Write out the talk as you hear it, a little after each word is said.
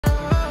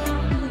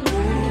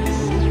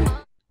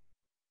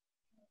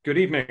Good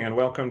evening and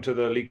welcome to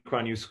the Lee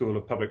Kuan Yew School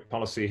of Public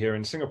Policy here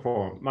in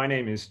Singapore. My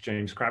name is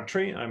James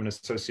Crabtree. I'm an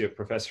associate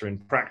professor in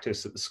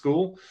practice at the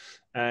school,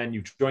 and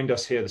you've joined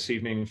us here this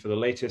evening for the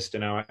latest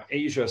in our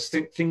Asia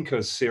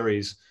Thinkers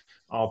series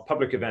of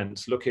public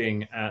events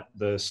looking at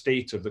the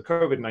state of the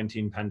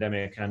COVID-19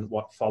 pandemic and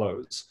what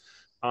follows.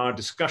 Our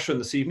discussion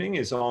this evening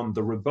is on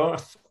the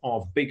rebirth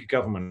of big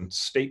government,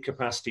 state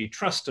capacity,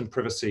 trust and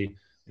privacy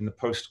in the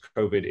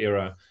post-COVID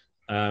era.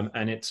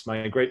 And it's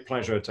my great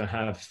pleasure to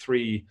have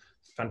three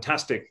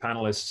fantastic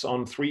panelists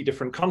on three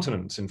different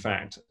continents, in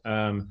fact,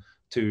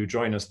 to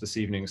join us this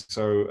evening.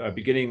 So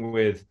beginning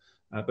with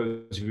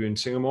those of you in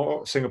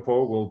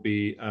Singapore will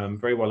be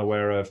very well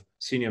aware of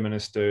Senior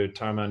Minister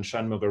Tharman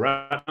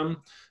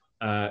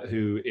Shanmugaratnam,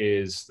 who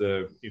is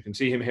you can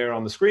see him here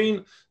on the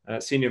screen,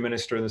 Senior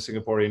Minister in the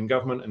Singaporean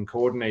government and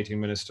Coordinating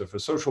Minister for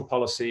Social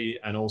Policy,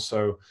 and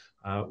also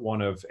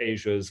one of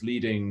Asia's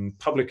leading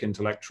public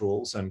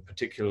intellectuals, and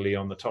particularly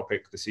on the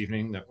topic this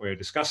evening that we're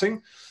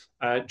discussing.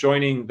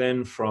 Joining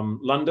then from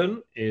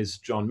London is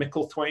John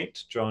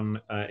Micklethwaite.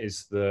 John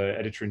is the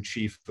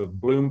editor-in-chief of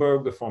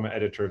Bloomberg, the former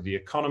editor of The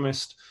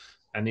Economist,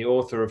 and the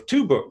author of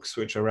two books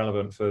which are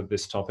relevant for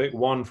this topic.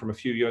 One from a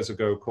few years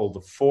ago called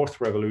The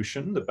Fourth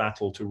Revolution, The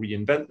Battle to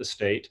Reinvent the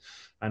State,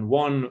 and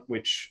one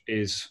which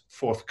is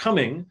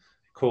forthcoming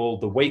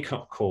called The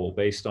Wake-Up Call,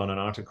 based on an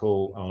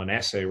article, or an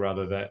essay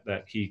rather,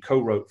 that he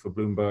co-wrote for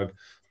Bloomberg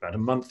about a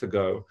month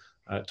ago,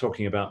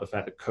 talking about the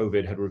fact that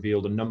COVID had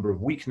revealed a number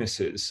of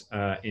weaknesses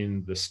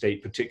in the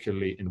state,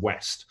 particularly in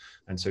West.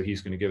 And so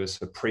he's going to give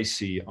us a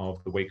précis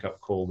of the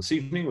wake-up call this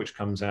evening, which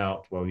comes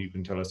out, well, you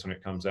can tell us when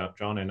it comes out,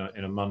 John, in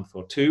a month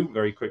or two,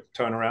 very quick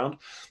turnaround.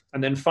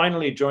 And then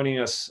finally joining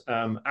us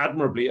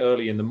admirably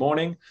early in the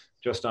morning,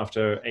 just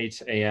after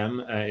 8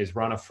 a.m. Is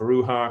Rana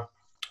Foroohar.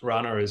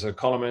 Rana is a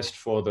columnist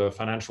for the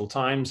Financial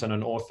Times and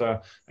an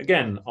author,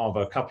 again, of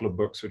a couple of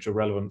books which are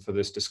relevant for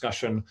this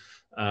discussion,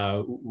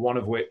 one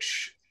of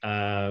which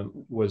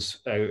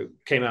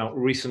came out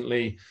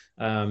recently,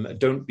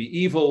 Don't Be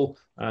Evil,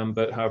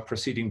 but her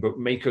preceding book,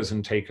 Makers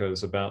and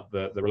Takers, about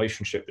the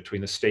relationship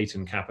between the state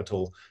and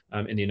capital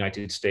in the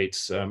United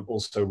States,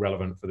 also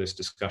relevant for this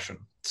discussion.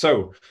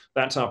 So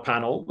that's our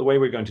panel. The way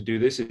we're going to do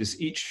this is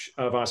each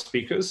of our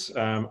speakers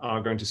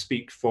are going to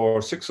speak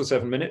for 6 or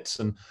 7 minutes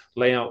and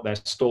lay out their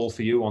stall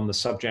for you on the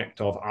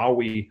subject of, are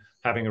we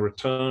having a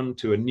return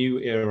to a new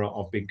era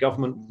of big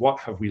government?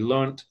 What have we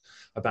learned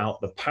about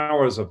the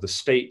powers of the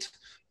state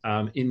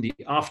in the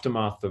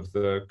aftermath of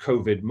the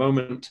COVID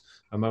moment,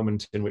 a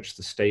moment in which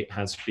the state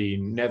has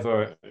been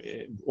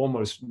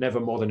almost never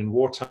more than in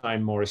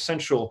wartime, more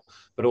essential,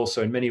 but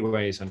also in many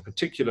ways, and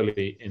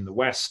particularly in the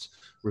West,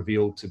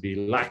 revealed to be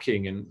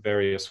lacking in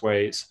various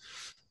ways.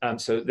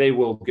 So they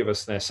will give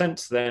us their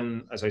sense.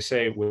 Then, as I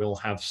say, we'll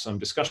have some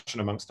discussion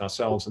amongst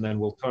ourselves, and then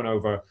we'll turn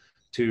over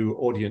to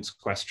audience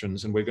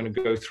questions. And we're going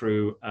to go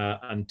through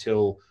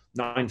until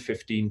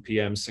 9:15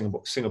 p.m.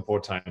 Singapore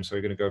time. So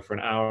we're going to go for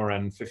an hour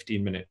and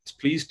 15 minutes.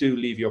 Please do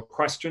leave your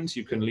questions.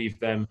 You can leave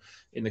them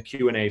in the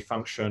Q&A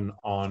function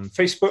on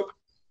Facebook.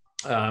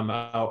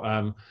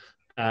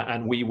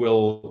 And we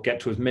will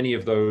get to as many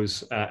of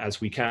those as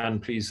we can.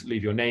 Please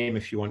leave your name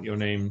if you want your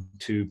name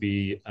to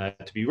be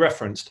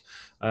referenced.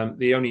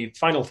 The only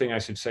final thing I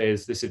should say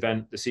is this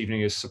event this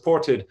evening is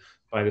supported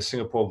by the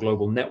Singapore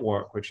Global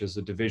Network, which is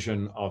a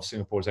division of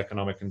Singapore's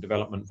Economic and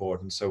Development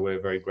Board. And so we're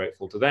very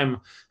grateful to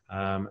them.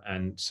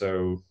 And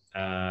so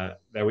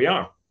there we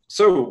are.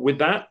 So with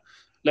that,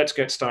 let's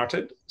get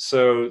started.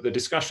 So the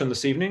discussion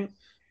this evening,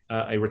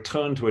 a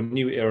return to a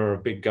new era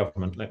of big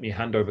government. Let me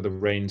hand over the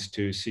reins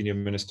to Senior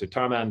Minister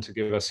Tharman to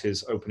give us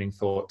his opening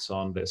thoughts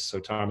on this. So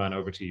Tharman,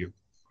 over to you.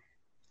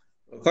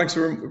 Thanks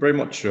very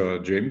much,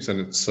 James. And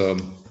it's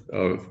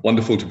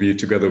wonderful to be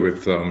together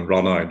with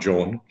Rana and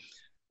John.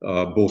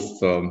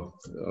 Both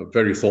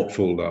very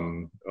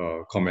thoughtful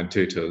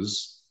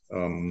commentators.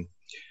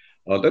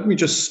 Let me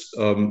just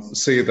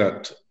say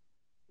that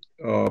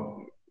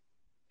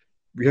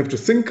we have to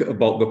think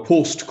about the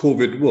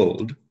post-COVID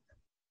world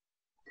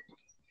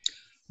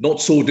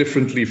not so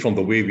differently from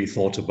the way we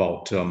thought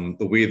about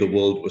the way the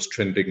world was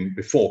trending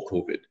before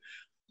COVID.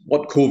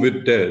 What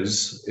COVID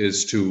does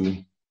is to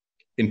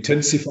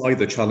intensify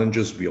the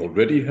challenges we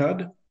already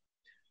had.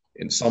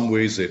 In some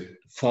ways, it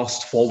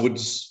fast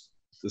forwards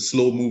the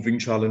slow-moving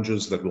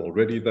challenges that were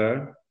already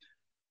there,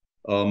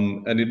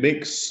 and it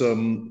makes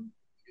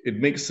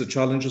the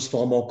challenges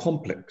far more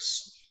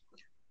complex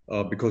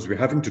because we're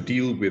having to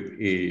deal with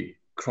a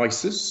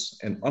crisis,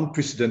 an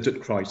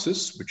unprecedented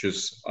crisis, which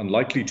is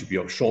unlikely to be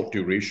of short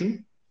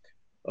duration.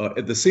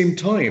 At the same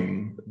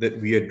time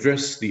that we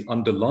address the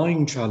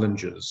underlying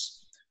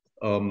challenges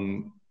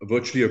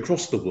virtually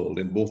across the world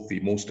in both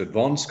the most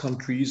advanced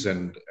countries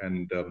and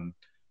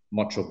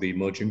much of the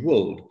emerging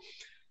world.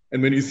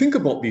 And when you think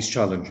about these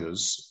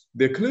challenges,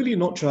 they're clearly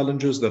not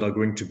challenges that are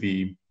going to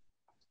be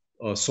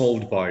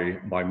solved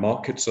by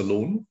markets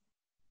alone.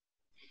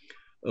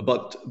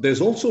 But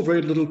there's also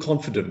very little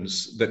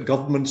confidence that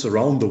governments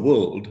around the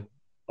world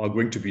are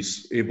going to be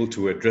able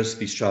to address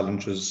these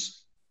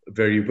challenges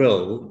very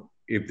well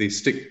if they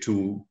stick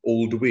to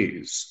old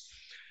ways.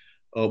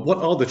 What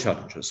are the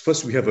challenges?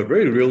 First, we have a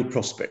very real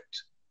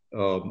prospect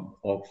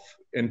of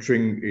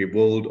entering a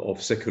world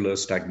of secular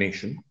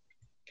stagnation,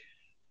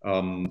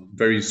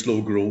 very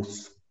slow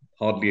growth,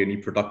 hardly any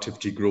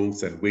productivity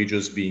growth, and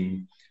wages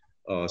being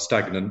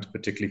stagnant,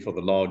 particularly for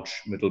the large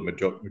middle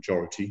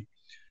majority.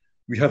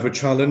 We have a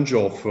challenge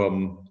of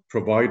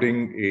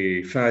providing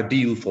a fair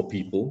deal for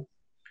people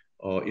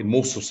in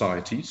most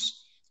societies.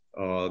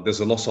 There's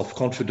a loss of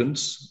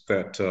confidence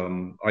that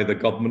either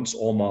governments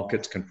or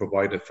markets can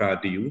provide a fair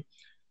deal.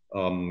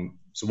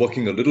 So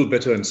working a little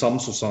better in some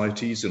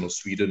societies,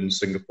 Sweden,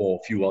 Singapore,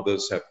 a few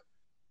others have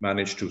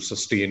managed to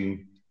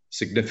sustain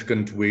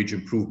significant wage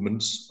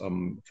improvements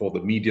for the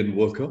median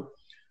worker.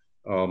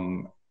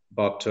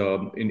 But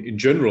in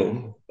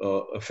general,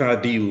 a fair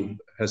deal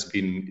has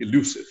been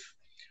elusive.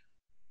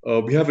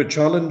 We have a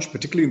challenge,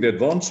 particularly in the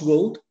advanced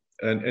world,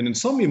 and in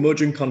some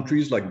emerging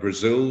countries like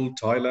Brazil,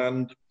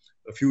 Thailand,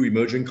 a few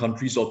emerging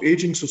countries, of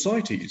aging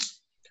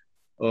societies.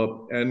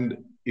 And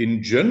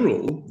in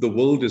general, the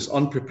world is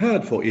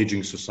unprepared for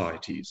aging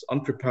societies,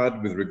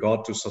 unprepared with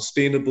regard to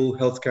sustainable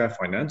healthcare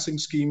financing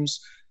schemes,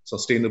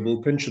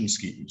 sustainable pension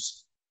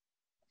schemes.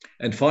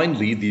 And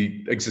finally,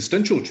 the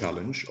existential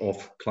challenge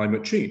of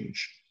climate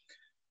change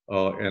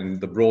and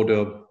the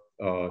broader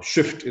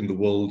shift in the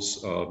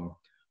world's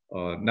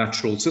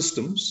natural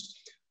systems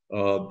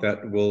that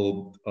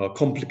will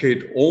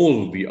complicate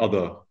all the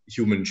other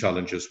human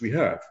challenges we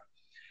have.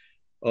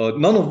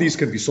 None of these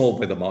can be solved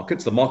by the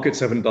markets. The markets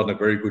haven't done a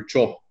very good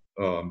job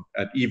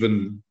at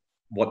even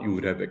what you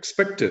would have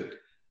expected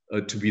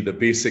to be the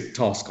basic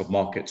task of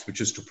markets, which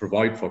is to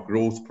provide for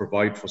growth,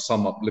 provide for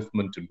some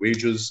upliftment in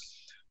wages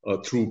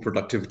through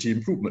productivity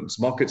improvements.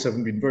 Markets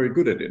haven't been very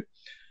good at it.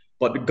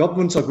 But the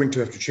governments are going to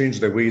have to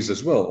change their ways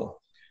as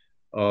well.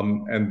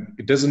 And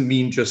it doesn't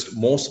mean just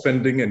more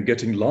spending and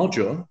getting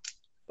larger,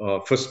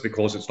 first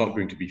because it's not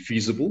going to be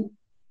feasible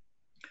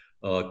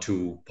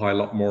to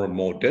pile up more and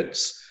more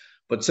debts.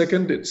 But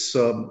second,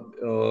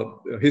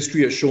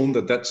 history has shown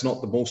that that's not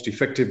the most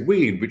effective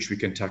way in which we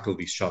can tackle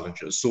these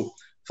challenges. So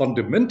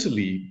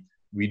fundamentally,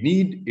 we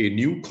need a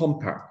new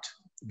compact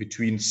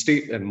between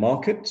state and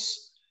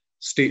markets,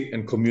 state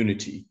and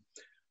community,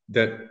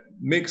 that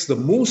makes the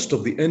most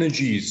of the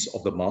energies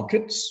of the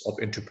markets, of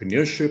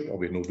entrepreneurship,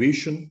 of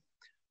innovation,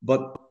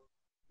 but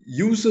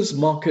uses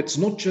markets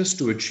not just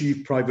to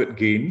achieve private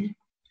gain,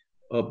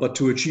 but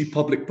to achieve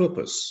public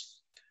purpose.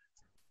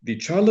 The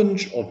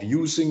challenge of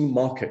using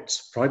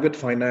markets, private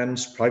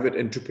finance, private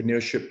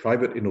entrepreneurship,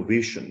 private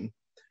innovation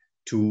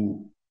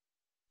to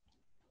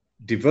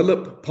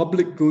develop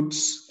public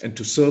goods and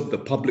to serve the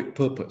public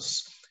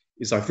purpose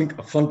is, I think,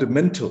 a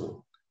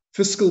fundamental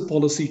fiscal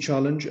policy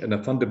challenge and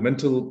a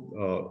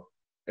fundamental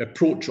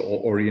approach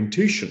or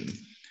orientation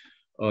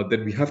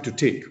that we have to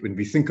take when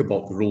we think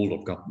about the role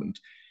of government.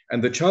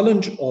 And the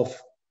challenge of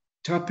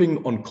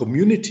tapping on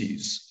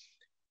communities,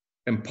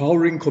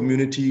 empowering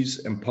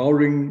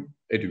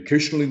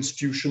educational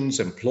institutions,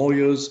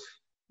 employers,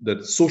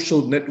 the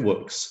social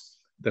networks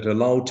that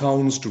allow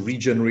towns to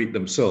regenerate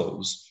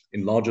themselves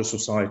in larger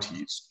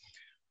societies.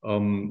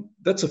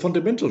 That's a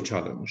fundamental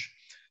challenge.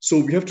 So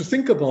we have to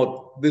think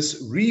about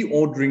this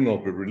reordering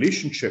of a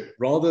relationship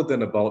rather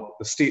than about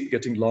the state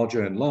getting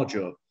larger and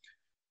larger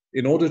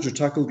in order to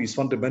tackle these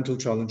fundamental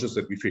challenges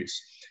that we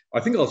face. I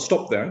think I'll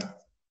stop there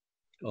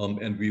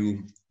and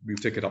we'll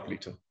take it up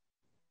later.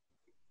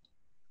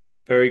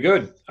 Very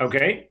good.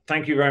 Okay,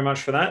 thank you very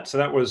much for that. So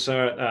that was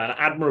an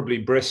admirably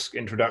brisk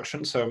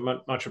introduction, so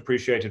much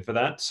appreciated for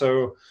that.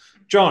 So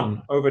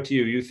John, over to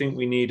you. You think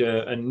we need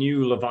a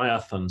new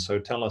Leviathan, so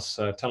tell us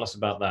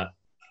about that.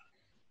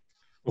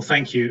 Well,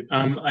 thank you.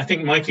 I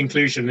think my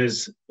conclusion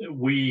is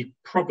we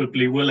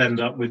probably will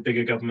end up with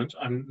bigger government.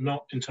 I'm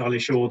not entirely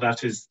sure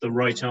that is the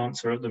right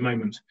answer at the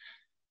moment.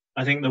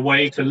 I think the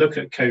way to look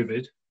at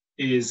COVID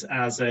is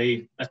as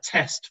a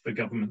test for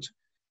government.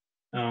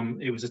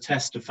 It was a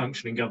test of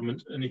functioning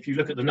government. And if you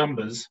look at the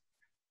numbers,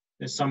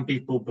 some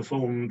people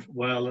performed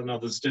well and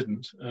others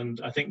didn't. And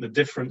I think the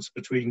difference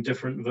between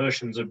different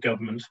versions of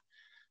government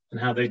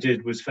and how they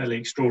did was fairly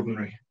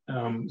extraordinary.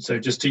 So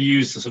just to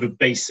use the sort of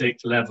basic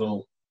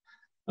level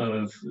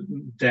of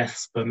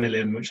deaths per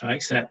million, which I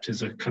accept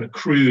is a kind of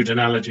crude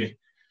analogy.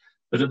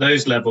 But at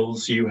those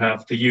levels, you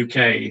have the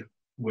UK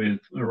with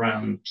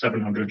around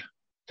 700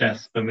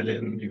 deaths per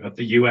million. You have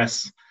the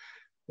US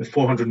with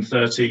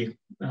 430.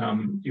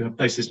 You have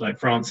places like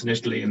France and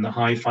Italy in the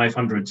high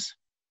 500s.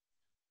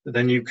 But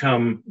then you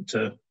come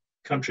to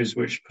countries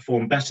which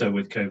perform better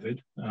with COVID,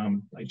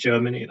 like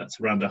Germany,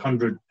 that's around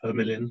 100 per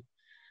million.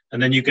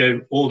 And then you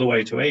go all the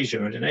way to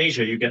Asia. And in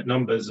Asia, you get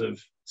numbers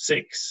of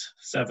 6,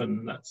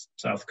 7, that's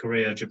South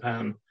Korea,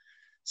 Japan.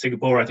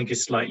 Singapore, I think,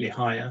 is slightly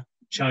higher.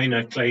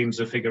 China claims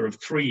a figure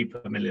of 3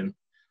 per million.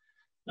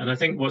 And I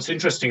think what's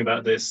interesting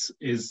about this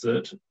is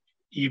that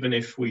even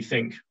if we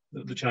think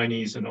that the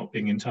Chinese are not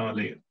being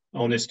entirely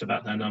honest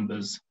about their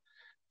numbers,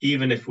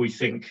 even if we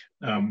think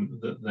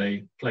that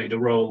they played a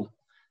role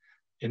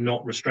in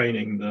not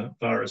restraining the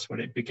virus when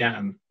it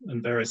began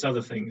and various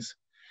other things,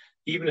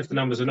 even if the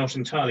numbers are not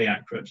entirely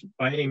accurate,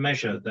 by any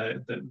measure,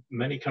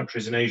 many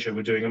countries in Asia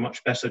were doing a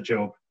much better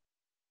job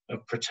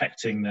of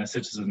protecting their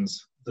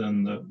citizens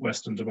than the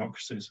Western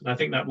democracies. And I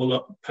think that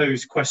will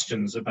pose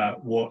questions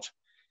about what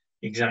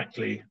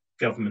exactly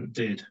government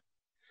did.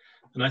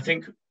 And I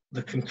think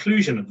the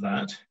conclusion of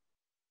that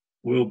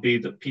will be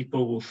that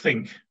people will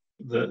think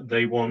that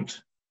they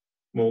want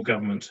more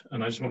government.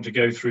 And I just want to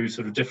go through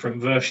sort of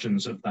different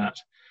versions of that.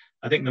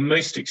 I think the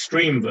most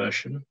extreme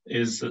version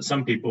is that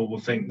some people will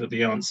think that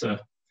the answer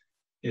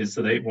is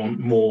that they want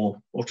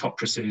more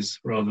autocracies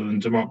rather than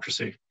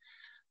democracy.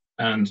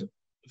 And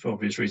for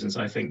obvious reasons,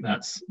 I think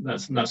that's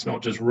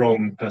not just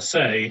wrong per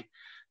se.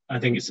 I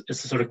think it's a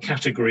sort of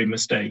category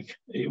mistake.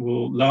 It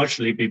will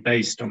largely be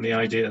based on the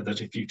idea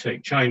that if you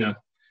take China,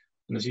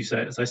 and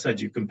as I said,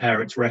 you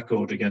compare its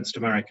record against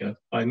America,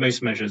 by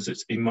most measures,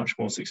 it's been much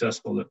more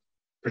successful at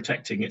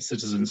protecting its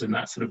citizens in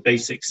that sort of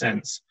basic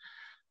sense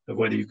of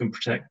whether you can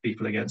protect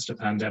people against a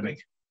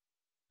pandemic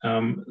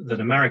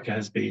than America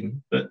has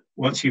been. But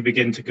once you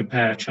begin to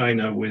compare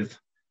China with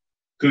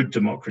good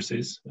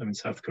democracies, I mean,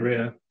 South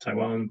Korea,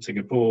 Taiwan,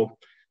 Singapore,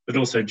 but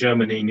also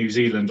Germany, New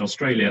Zealand,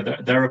 Australia,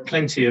 there are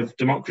plenty of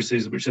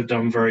democracies which have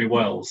done very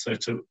well.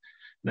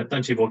 There are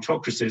plenty of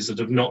autocracies that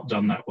have not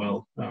done that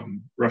well.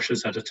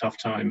 Russia's had a tough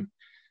time.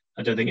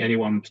 I don't think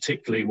anyone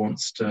particularly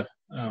wants to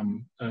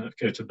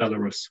go to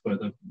Belarus, where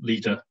the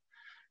leader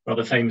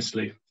rather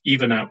famously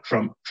even out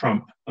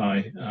Trump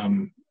by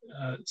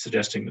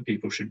suggesting that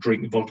people should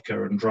drink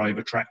vodka and drive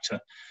a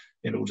tractor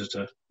in order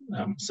to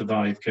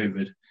survive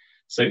COVID.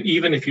 So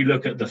even if you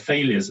look at the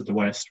failures of the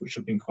West, which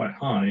have been quite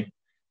high,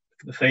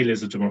 the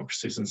failures of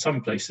democracies in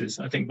some places,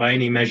 I think by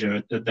any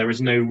measure that there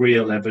is no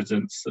real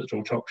evidence that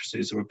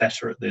autocracies are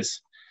better at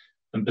this.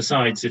 And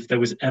besides, if there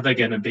was ever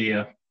going to be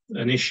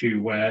an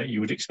issue where you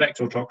would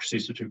expect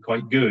autocracies to do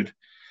quite good,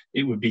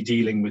 it would be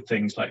dealing with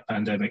things like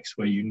pandemics,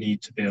 where you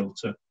need to be able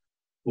to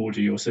order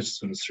your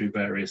citizens through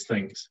various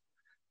things.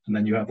 And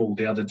then you have all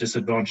the other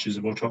disadvantages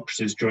of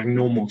autocracies during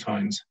normal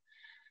times.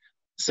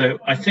 So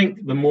I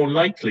think the more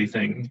likely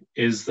thing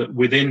is that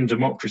within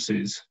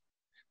democracies,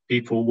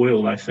 people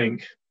will, I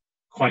think,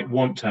 quite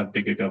want to have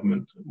bigger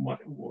government.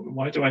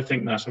 Why do I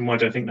think that, and why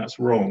do I think that's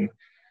wrong?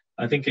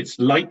 I think it's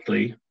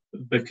likely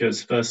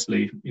because,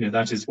 firstly,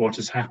 that is what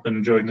has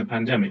happened during the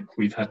pandemic.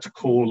 We've had to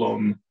call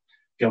on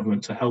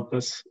government to help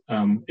us.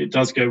 It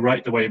does go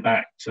right the way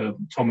back to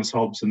Thomas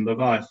Hobbes and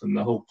Leviathan.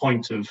 The whole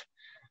point of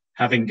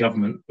having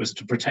government was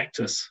to protect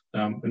us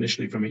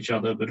initially from each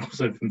other, but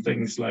also from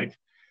things like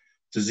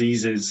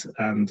diseases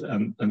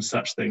and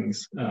such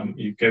things.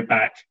 You go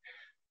back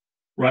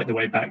right the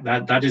way back.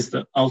 That is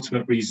the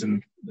ultimate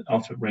reason, the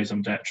ultimate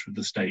raison d'etre of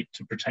the state,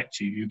 to protect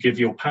you. You give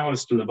your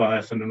powers to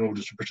Leviathan in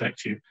order to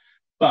protect you.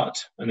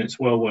 But, and it's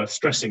well worth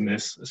stressing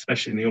this,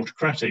 especially in the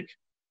autocratic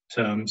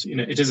terms,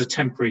 it is a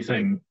temporary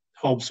thing.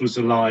 Hobbes was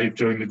alive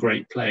during the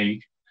Great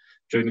Plague.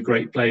 During the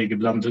Great Plague of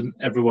London,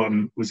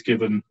 everyone was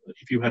given,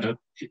 if you had a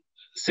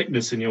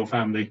sickness in your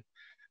family,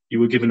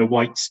 you were given a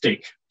white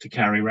stick to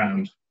carry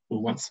around.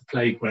 Well, once the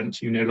plague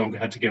went, you no longer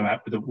had to go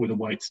out with a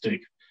white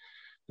stick.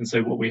 And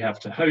so what we have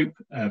to hope,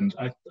 and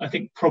I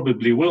think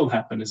probably will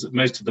happen, is that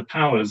most of the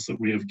powers that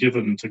we have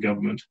given to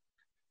government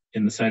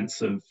in the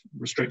sense of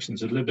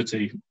restrictions of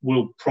liberty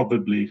will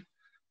probably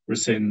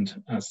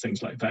rescind as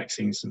things like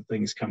vaccines and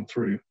things come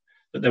through.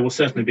 But there will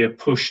certainly be a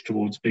push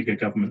towards bigger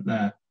government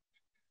there.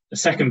 The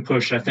second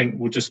push, I think,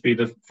 will just be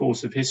the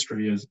force of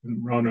history, as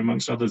Rana,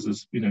 amongst others,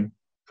 has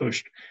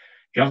pushed.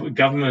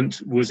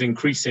 Government was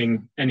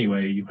increasing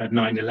anyway. You had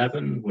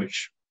 9/11,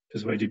 which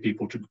persuaded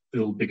people to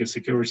build bigger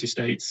security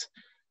states.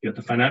 You had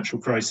the financial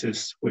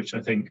crisis, which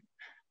I think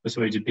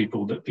persuaded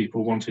people that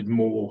people wanted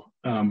more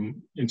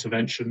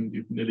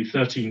intervention. Nearly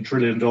 $13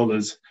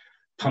 trillion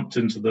pumped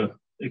into the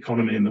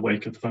economy in the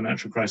wake of the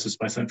financial crisis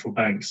by central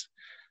banks.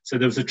 So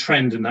there was a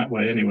trend in that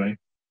way anyway.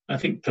 I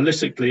think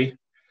politically,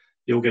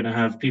 you're going to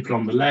have people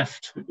on the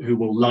left who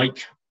will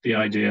like the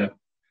idea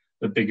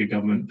of bigger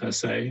government per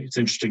se. It's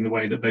interesting the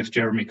way that both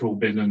Jeremy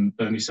Corbyn and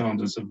Bernie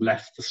Sanders have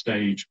left the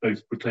stage,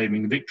 both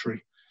proclaiming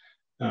victory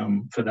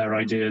for their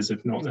ideas,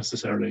 if not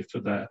necessarily for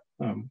their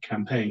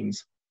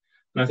campaigns.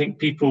 And I think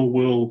people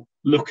will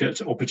look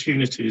at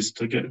opportunities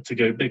to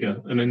go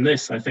bigger. And in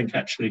this, I think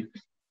actually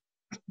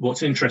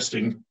what's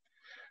interesting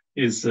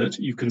is that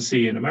you can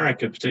see in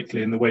America,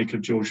 particularly in the wake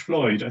of George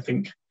Floyd, I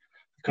think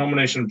the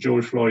combination of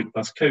George Floyd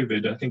plus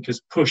COVID, I think, has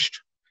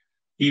pushed,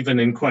 even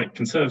in quite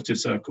conservative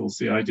circles,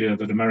 the idea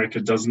that America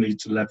does need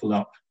to level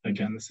up.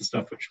 Again, this is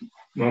stuff which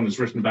Ron has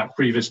written about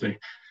previously,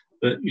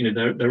 but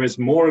there is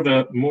more of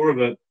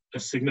a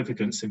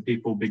significance in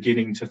people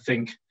beginning to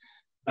think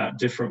about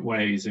different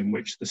ways in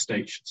which the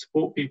state should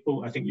support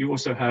people. I think you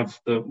also have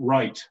the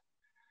right,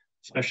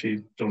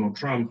 especially Donald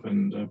Trump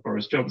and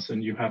Boris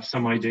Johnson, you have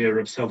some idea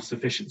of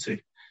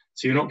self-sufficiency.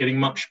 So you're not getting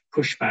much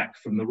pushback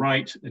from the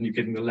right, and you're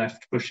getting the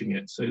left pushing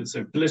it.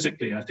 So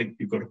politically, I think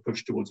you've got to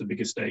push towards a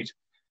bigger state.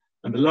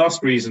 And the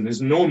last reason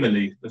is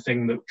normally the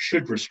thing that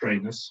should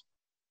restrain us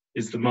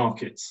is the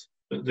markets.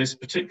 But at this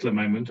particular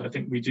moment, I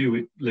think we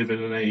do live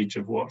in an age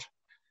of what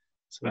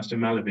Sebastian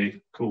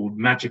Mallaby, called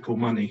magical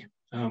money,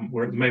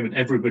 where at the moment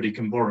everybody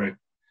can borrow.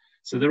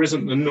 So there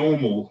isn't the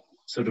normal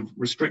sort of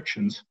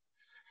restrictions.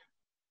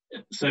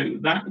 So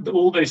that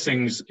all those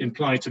things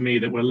imply to me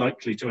that we're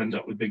likely to end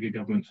up with bigger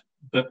government.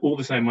 But all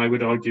the same, I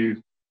would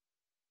argue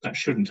that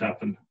shouldn't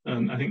happen.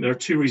 And I think there are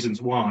two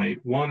reasons why.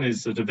 One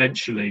is that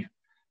eventually,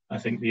 I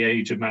think the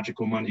age of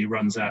magical money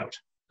runs out.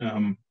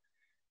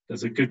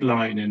 There's a good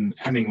line in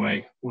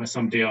Hemingway where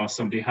somebody asks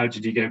somebody, how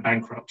did you go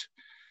bankrupt?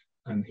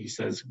 And he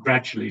says,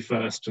 gradually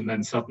first and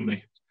then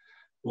suddenly.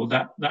 Well,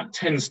 that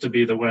tends to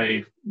be the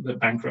way that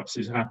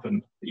bankruptcies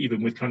happen,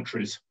 even with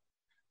countries.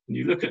 When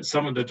you look at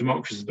some of the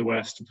democracies of the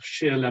West, the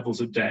sheer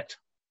levels of debt,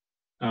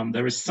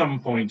 there is some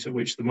point at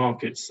which the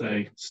markets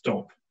say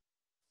stop,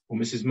 or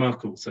Mrs.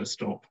 Merkel says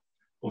stop,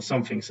 or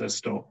something says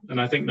stop.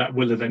 And I think that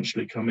will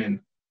eventually come in.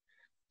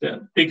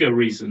 The bigger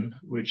reason,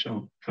 which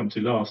I'll come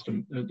to last,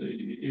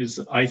 is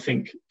I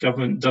think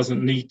government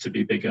doesn't need to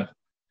be bigger.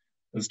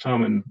 As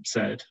Tharman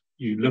said,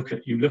 you look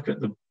at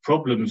the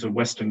problems of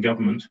Western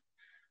government.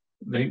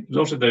 A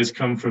lot of those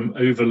come from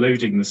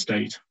overloading the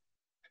state,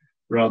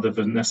 rather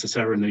than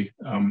necessarily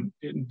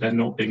there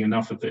not being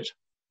enough of it.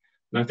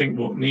 And I think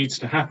what needs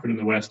to happen in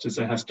the West is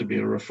there has to be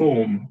a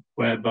reform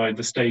whereby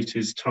the state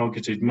is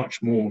targeted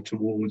much more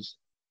towards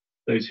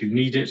those who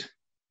need it,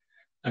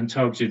 and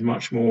targeted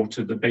much more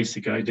to the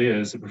basic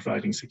ideas of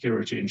providing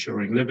security,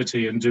 ensuring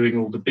liberty, and doing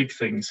all the big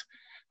things.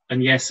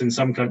 And yes, in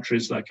some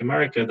countries like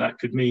America, that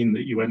could mean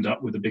that you end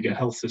up with a bigger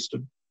health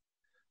system.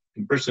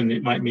 In Britain,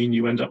 it might mean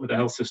you end up with a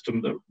health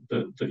system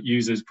that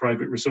uses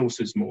private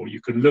resources more.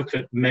 You can look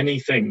at many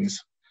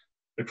things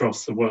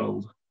across the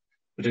world,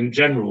 but in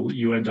general,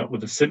 you end up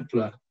with a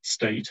simpler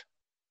state,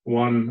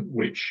 one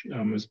which,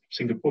 as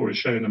Singapore has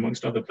shown,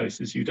 amongst other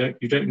places, you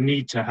don't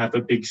need to have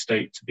a big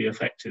state to be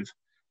effective.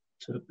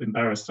 To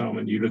embarrass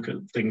Tharman, you look at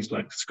things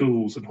like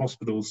schools and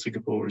hospitals.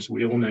 Singapore, as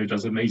we all know,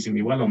 does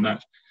amazingly well on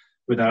that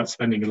without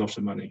spending a lot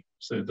of money.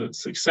 So the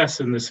success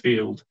in this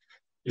field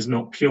is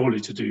not purely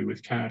to do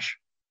with cash,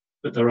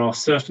 but there are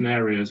certain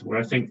areas where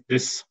I think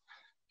this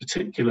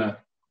particular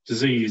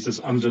disease has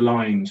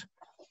underlined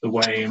the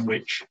way in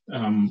which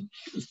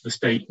the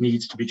state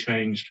needs to be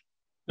changed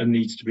and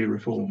needs to be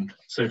reformed.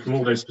 So from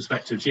all those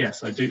perspectives,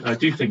 yes, I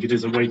do think it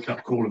is a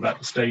wake-up call about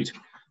the state.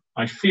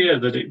 I fear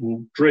that it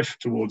will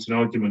drift towards an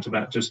argument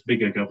about just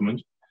bigger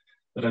government,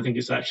 but I think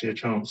it's actually a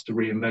chance to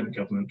reinvent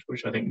government,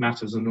 which I think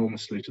matters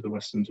enormously to the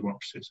Western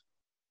democracies.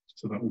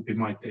 So that would be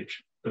my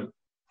pitch, but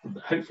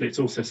hopefully it's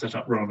also set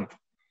up rather.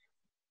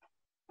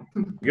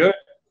 Good.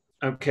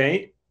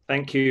 Okay.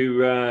 Thank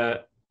you.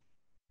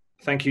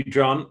 Thank you,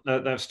 John.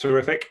 That's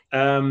terrific.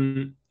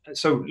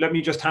 So let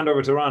me just hand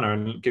over to Rana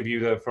and give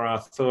you for our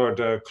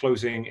third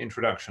closing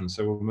introduction.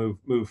 So we'll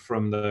move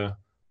from the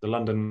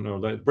London or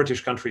the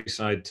British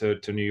countryside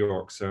to New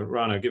York. So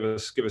Rana, give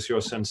us your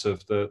sense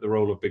of the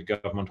role of big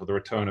government or the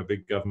return of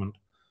big government.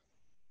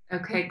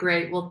 Okay,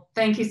 great. Well,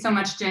 thank you so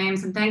much,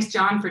 James. And thanks,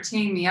 John, for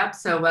teeing me up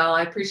so well.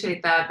 I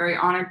appreciate that. Very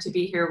honored to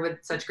be here with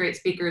such great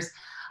speakers.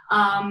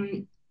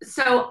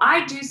 So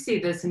I do see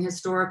this in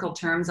historical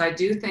terms. I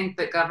do think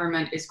that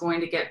government is going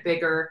to get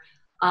bigger.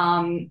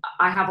 I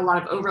have a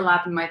lot of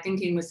overlap in my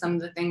thinking with some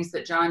of the things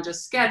that John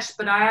just sketched,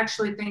 but I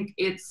actually think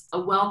it's a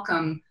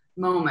welcome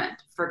moment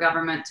for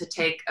government to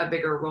take a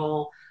bigger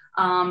role.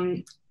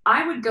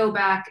 I would go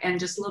back and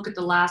just look at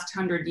the last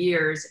 100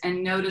 years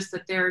and notice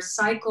that there are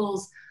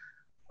cycles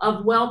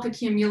of wealth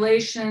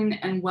accumulation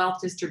and wealth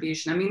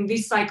distribution. I mean,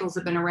 these cycles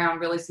have been around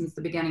really since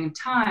the beginning of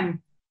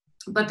time.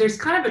 But there's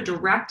kind of a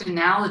direct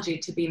analogy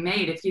to be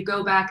made. If you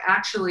go back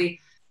actually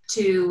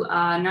to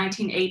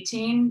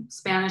 1918,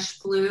 Spanish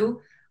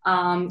flu,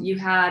 you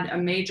had a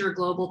major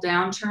global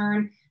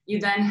downturn. You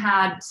then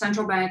had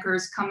central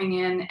bankers coming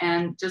in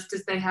and, just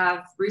as they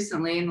have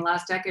recently in the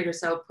last decade or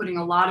so, putting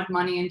a lot of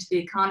money into the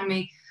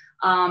economy,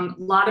 a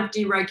lot of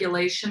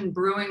deregulation,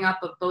 brewing up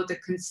of both a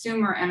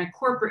consumer and a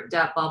corporate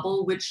debt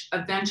bubble, which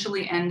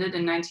eventually ended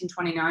in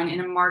 1929 in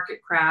a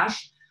market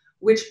crash,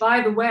 which,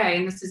 by the way,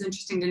 and this is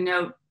interesting to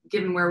note,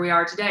 given where we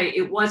are today,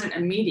 it wasn't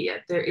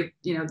immediate.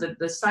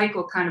 The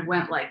cycle kind of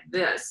went like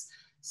this.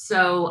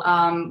 So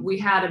we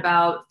had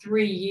about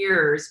 3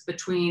 years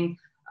between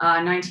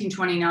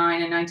 1929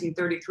 and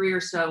 1933 or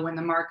so when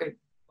the market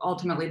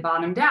ultimately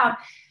bottomed out.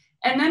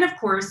 And then, of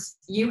course,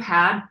 you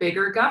had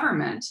bigger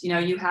government.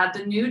 You had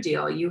the New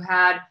Deal. You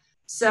had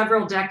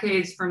several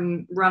decades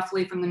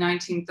roughly from the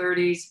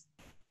 1930s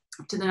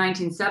to the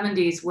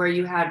 1970s where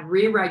you had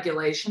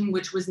re-regulation,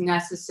 which was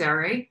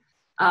necessary.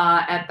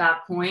 At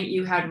that point,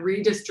 you had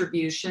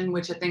redistribution,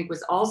 which I think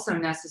was also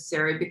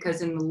necessary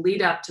because in the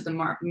lead up to the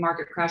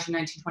market crash in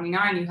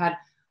 1929, you had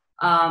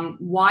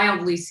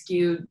wildly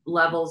skewed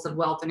levels of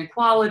wealth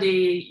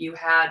inequality. You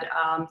had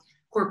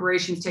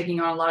corporations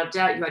taking on a lot of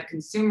debt. You had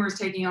consumers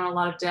taking on a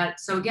lot of debt.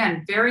 So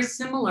again, very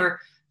similar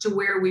to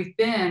where we've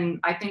been,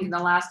 I think, in the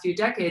last few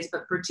decades,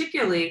 but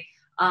particularly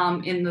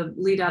in the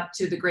lead up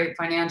to the great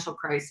financial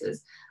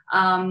crisis.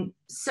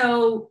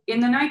 So in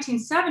the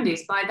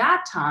 1970s, by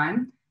that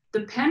time,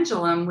 the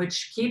pendulum,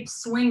 which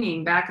keeps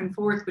swinging back and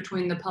forth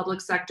between the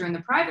public sector and the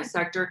private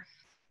sector,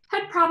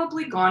 had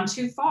probably gone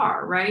too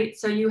far, right?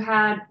 So you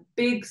had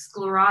big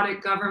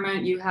sclerotic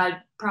government, you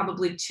had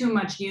probably too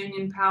much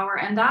union power,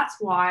 and that's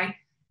why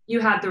you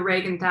had the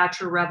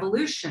Reagan-Thatcher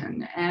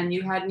revolution, and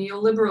you had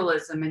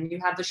neoliberalism, and you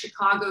had the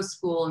Chicago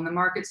School and the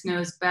markets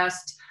knows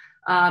best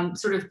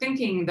sort of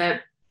thinking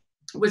that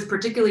was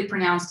particularly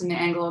pronounced in the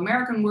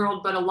Anglo-American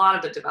world, but a lot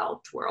of the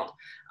developed world,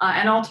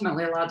 and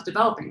ultimately a lot of the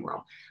developing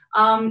world.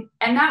 And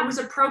that was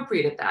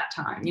appropriate at that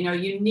time. You know,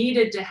 you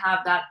needed to have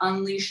that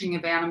unleashing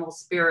of animal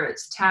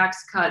spirits,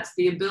 tax cuts,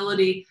 the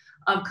ability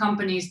of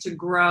companies to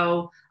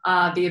grow,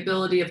 the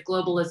ability of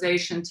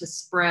globalization to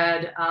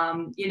spread,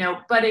 you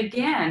know, but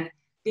again,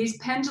 these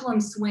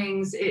pendulum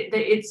swings,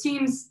 it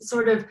seems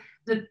sort of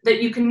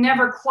that you can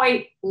never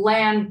quite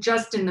land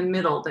just in the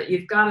middle, that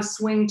you've got to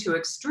swing to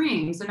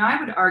extremes. And I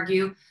would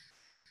argue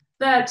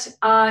that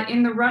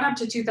in the run up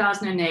to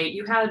 2008,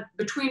 you had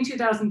between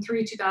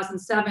 2003,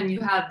 2007, you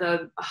had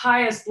the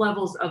highest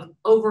levels of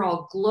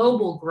overall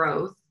global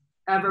growth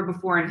ever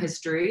before in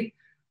history,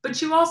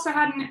 but you also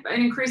had an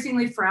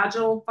increasingly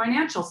fragile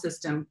financial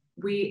system.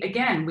 We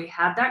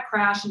had that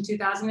crash in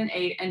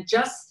 2008, and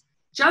just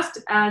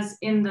as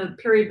in the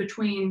period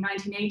between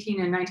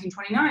 1918 and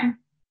 1929,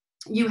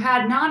 you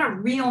had not a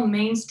real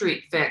Main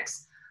Street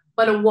fix,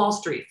 but a Wall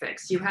Street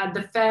fix. You had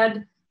the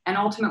Fed and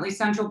ultimately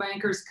central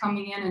bankers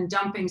coming in and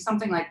dumping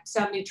something like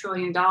 $70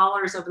 trillion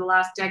over the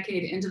last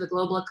decade into the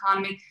global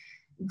economy.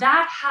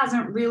 That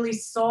hasn't really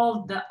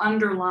solved the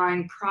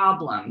underlying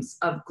problems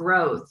of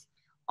growth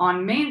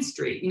on Main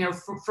Street, you know,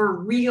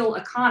 for real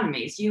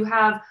economies. You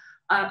have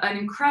an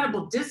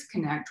incredible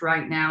disconnect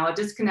right now, a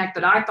disconnect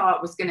that I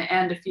thought was going to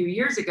end a few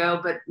years ago,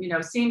 but, you know,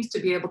 seems to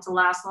be able to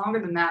last longer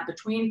than that,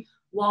 between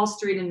Wall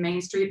Street and Main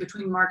Street,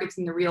 between markets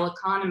and the real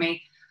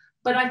economy.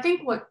 But I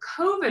think what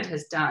COVID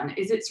has done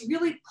is it's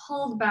really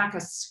pulled back a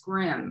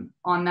scrim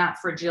on that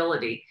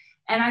fragility.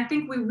 And I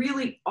think we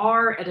really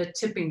are at a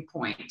tipping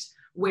point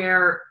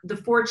where the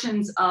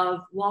fortunes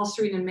of Wall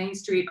Street and Main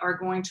Street are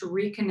going to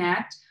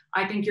reconnect.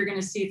 I think you're going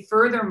to see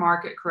further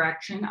market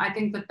correction. I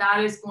think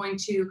that is going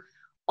to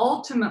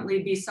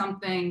ultimately be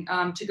something,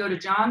 to go to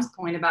John's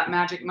point about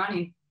magic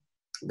money,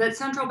 that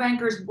central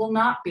bankers will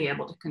not be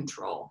able to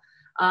control.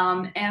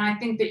 And I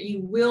think that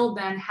you will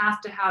then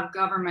have to have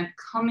government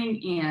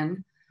coming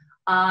in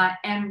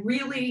and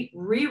really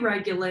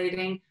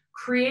re-regulating,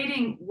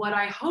 creating what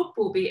I hope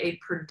will be a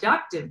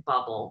productive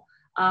bubble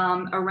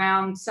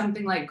around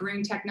something like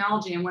green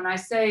technology. And when I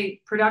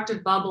say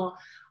productive bubble,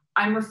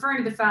 I'm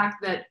referring to the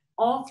fact that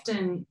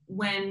often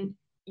when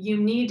you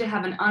need to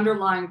have an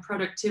underlying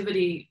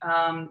productivity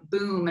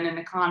boom in an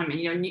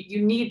economy, you know,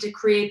 you need to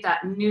create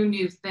that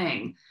new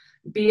thing,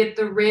 be it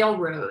the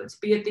railroads,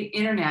 be it the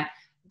internet.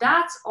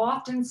 That's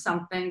often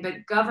something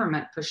that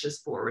government pushes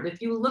forward.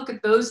 If you look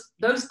at those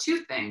two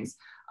things,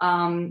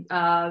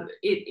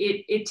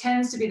 it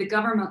tends to be the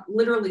government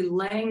literally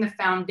laying the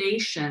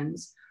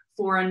foundations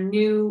for a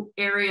new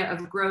area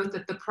of growth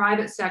that the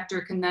private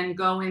sector can then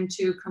go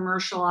into,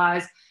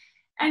 commercialize.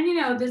 And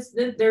you know, there's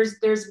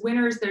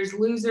winners, there's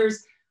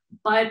losers,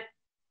 but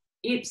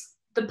it's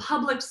the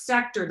public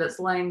sector that's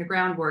laying the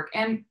groundwork.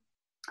 And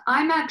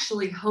I'm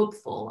actually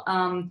hopeful.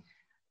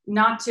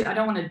 I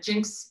don't want to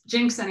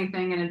jinx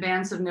anything in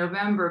advance of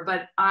November,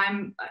 but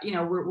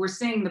we're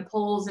seeing the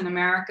polls in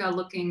America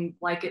looking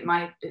like it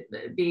might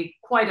be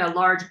quite a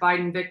large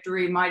Biden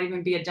victory, might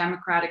even be a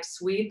Democratic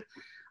sweep.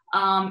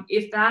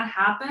 If that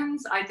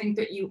happens, I think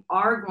that you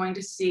are going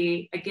to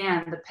see,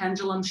 again, the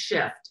pendulum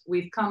shift.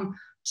 We've come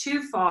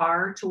too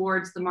far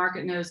towards the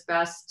market knows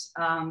best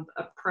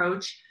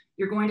approach.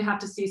 You're going to have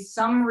to see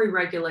some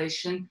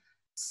re-regulation,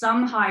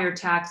 some higher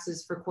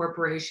taxes for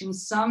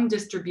corporations, some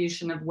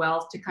distribution of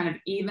wealth to kind of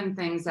even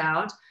things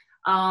out.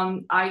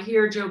 I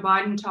hear Joe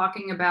Biden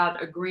talking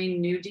about a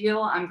Green New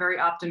Deal. I'm very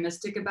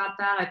optimistic about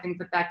that. I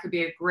think that could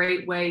be a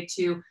great way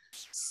to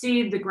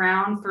seed the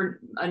ground for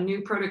a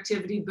new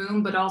productivity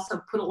boom, but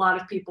also put a lot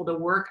of people to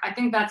work. I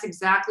think that's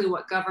exactly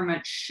what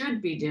government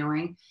should be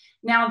doing.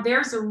 Now,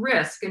 there's a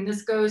risk, and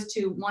this goes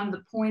to one of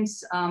the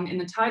points in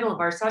the title of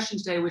our session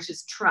today, which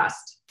is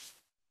trust.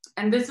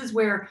 And this is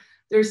where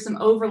there's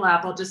some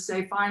overlap, I'll just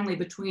say finally,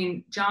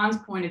 between John's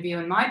point of view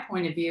and my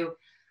point of view.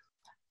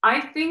 I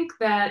think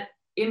that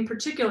in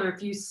particular,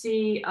 if you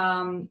see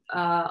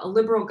a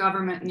liberal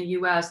government in the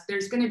US,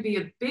 there's going to be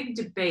a big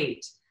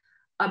debate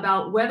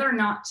about whether or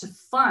not to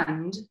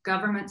fund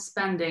government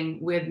spending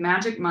with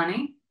magic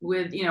money,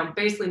 with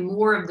basically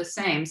more of the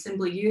same,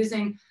 simply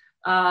using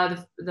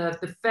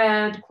the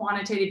Fed,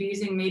 quantitative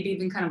easing, maybe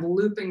even kind of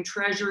looping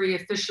Treasury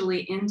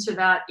officially into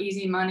that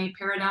easy money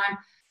paradigm,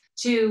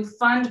 to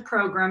fund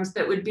programs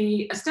that would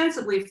be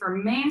ostensibly for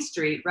Main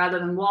Street rather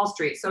than Wall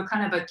Street. So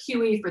kind of a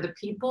QE for the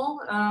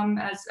people,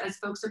 as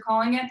folks are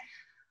calling it.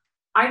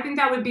 I think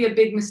that would be a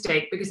big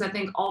mistake, because I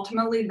think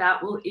ultimately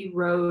that will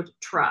erode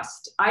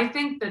trust. I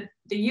think that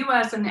the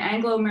US and the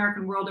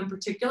Anglo-American world in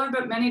particular,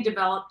 but many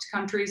developed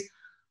countries,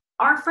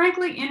 are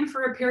frankly in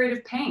for a period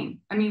of pain.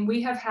 I mean,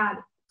 we have had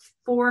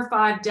 4 or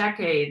 5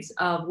 decades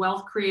of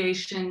wealth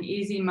creation,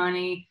 easy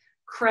money,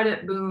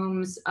 credit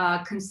booms,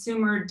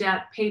 consumer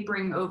debt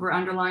papering over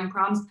underlying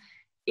problems,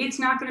 it's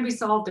not going to be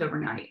solved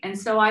overnight. And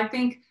so I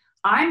think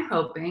I'm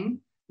hoping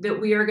that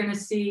we are going to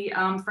see,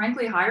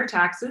 frankly, higher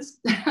taxes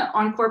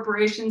on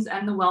corporations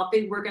and the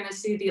wealthy. We're going to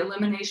see the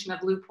elimination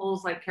of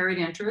loopholes like carried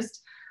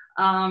interest.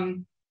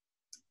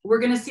 We're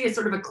going to see a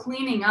sort of a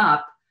cleaning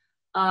up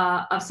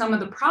of some of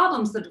the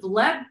problems that have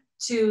led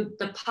to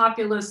the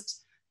populist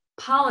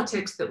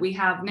politics that we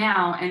have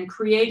now and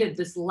created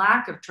this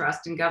lack of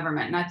trust in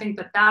government. And I think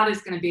that that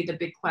is going to be the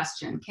big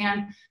question.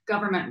 Can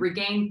government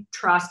regain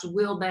trust?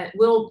 Will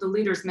the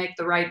leaders make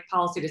the right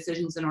policy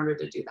decisions in order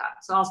to do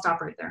that? So I'll stop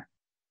right there.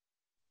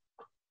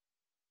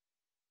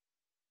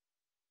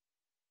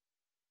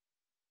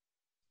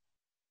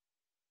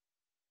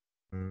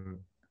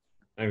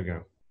 There we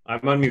go.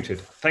 I'm unmuted.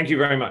 Thank you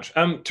very much.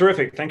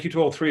 Terrific. Thank you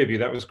to all three of you.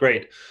 That was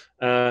great.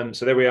 So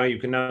there we are. You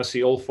can now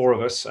see all four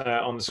of us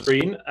on the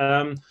screen.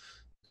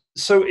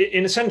 So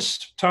in a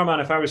sense,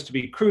 Tharman, if I was to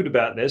be crude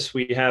about this,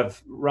 we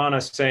have Rana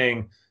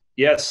saying,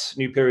 yes,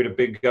 new period of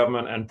big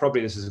government, and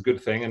probably this is a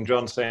good thing. And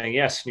John saying,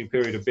 yes, new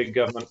period of big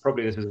government,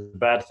 probably this is a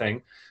bad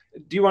thing.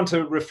 Do you want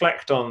to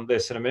reflect on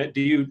this in a minute?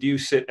 Do you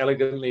sit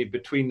elegantly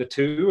between the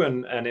two?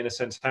 And in a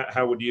sense,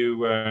 how would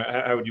you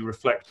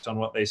reflect on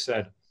what they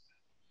said?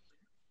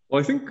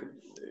 Well, I think,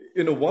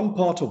 one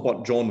part of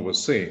what John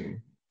was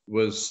saying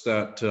was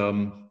that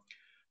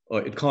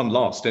it can't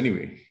last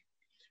anyway.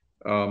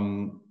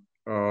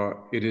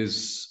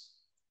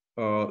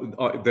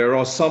 There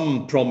are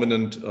some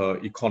prominent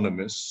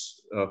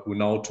economists who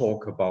now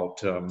talk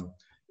about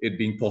it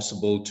being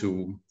possible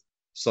to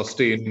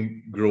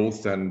sustain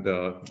growth and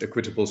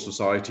equitable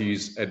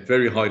societies at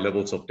very high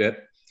levels of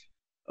debt.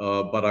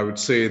 But I would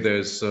say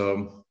there's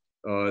a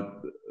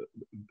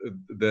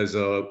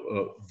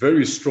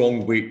very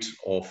strong weight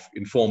of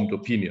informed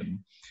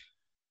opinion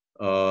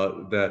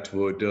that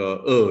would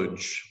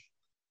urge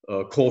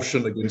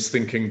caution against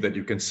thinking that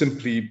you can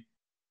simply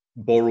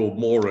borrow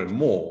more and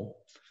more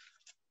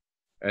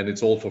and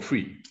it's all for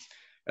free.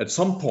 At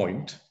some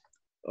point,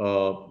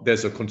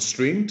 there's a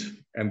constraint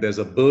and there's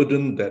a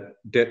burden that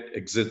debt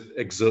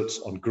exerts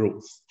on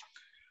growth.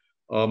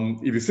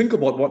 If you think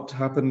about what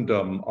happened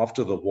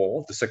after the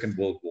war, the Second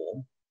World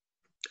War,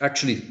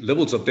 actually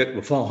levels of debt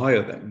were far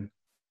higher then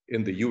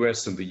in the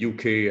US and the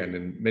UK and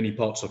in many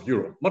parts of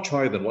Europe, much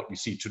higher than what we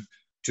see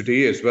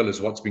today as well as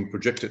what's being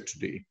projected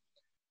today.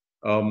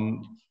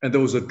 And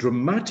there was a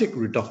dramatic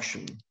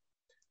reduction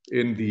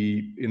in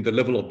the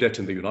level of debt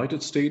in the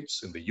United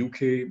States, in the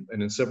UK,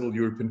 and in several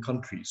European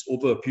countries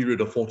over a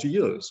period of 40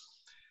 years.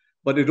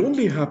 But it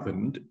only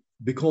happened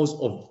because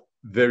of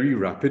very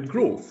rapid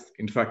growth.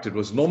 In fact, it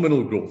was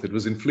nominal growth. It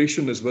was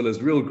inflation as well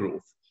as real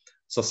growth,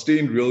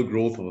 sustained real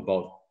growth of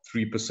about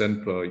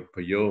 3%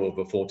 per year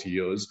over 40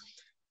 years,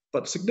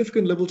 but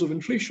significant levels of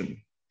inflation.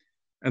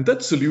 And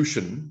that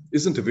solution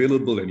isn't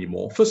available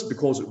anymore. First,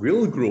 because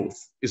real growth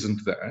isn't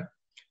there.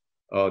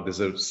 There's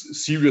a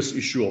serious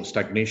issue of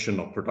stagnation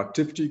of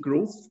productivity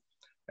growth,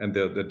 and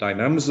the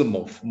dynamism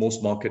of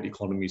most market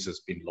economies has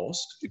been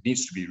lost. It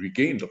needs to be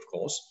regained, of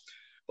course.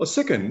 But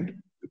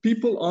second,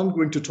 people aren't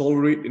going to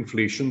tolerate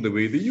inflation the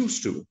way they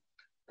used to.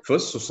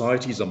 First,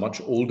 societies are much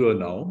older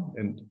now,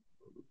 and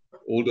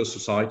older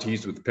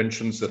societies with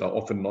pensions that are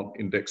often not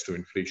indexed to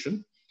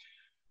inflation.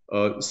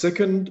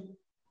 Second,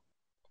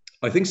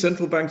 I think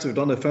central banks have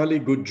done a fairly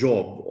good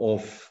job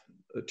of,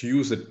 to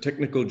use a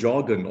technical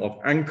jargon, of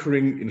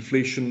anchoring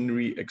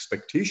inflationary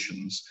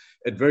expectations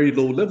at very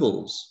low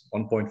levels,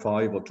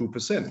 1.5 or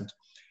 2%.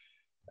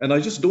 And I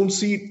just don't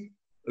see it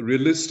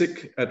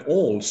realistic at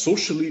all,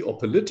 socially or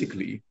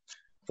politically,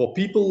 for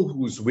people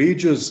whose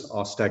wages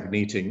are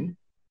stagnating,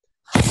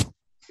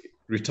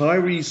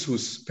 retirees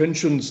whose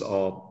pensions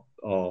are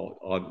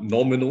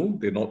nominal,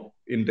 they're not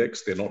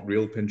indexed, they're not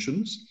real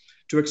pensions,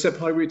 to accept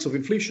high rates of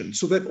inflation.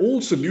 So that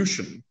old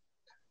solution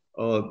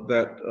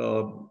that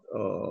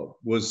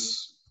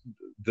was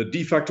the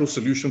de facto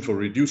solution for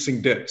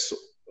reducing debts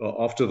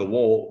after the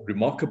war,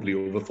 remarkably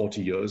over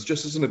 40 years,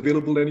 just isn't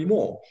available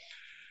anymore.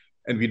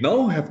 And we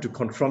now have to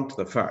confront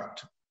the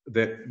fact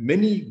that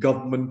many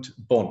government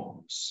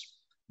bonds,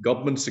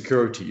 government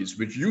securities,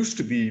 which used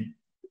to be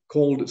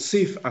called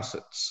safe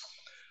assets,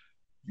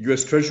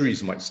 US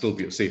Treasuries might still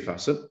be a safe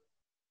asset,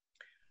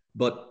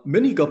 but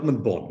many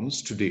government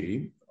bonds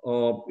today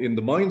are, in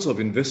the minds of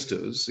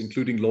investors,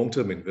 including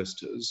long-term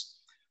investors,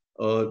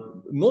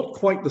 not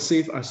quite the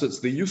safe assets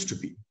they used to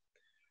be.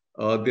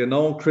 They're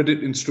now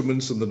credit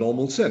instruments in the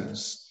normal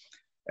sense.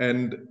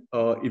 And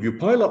if you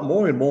pile up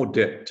more and more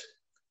debt,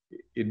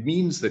 it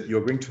means that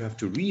you're going to have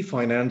to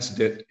refinance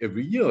debt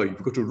every year.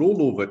 You've got to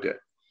roll over debt.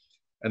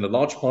 And a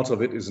large part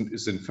of it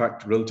is in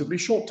fact relatively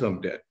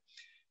short-term debt.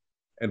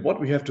 And what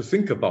we have to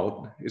think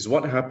about is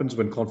what happens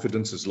when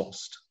confidence is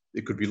lost.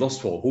 It could be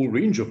lost for a whole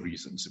range of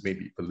reasons. It may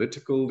be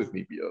political, it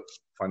may be a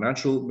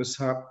financial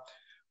mishap,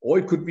 or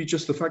it could be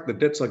just the fact that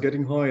debts are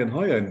getting higher and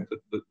higher and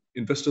the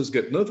investors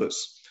get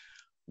nervous.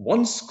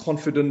 Once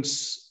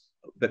confidence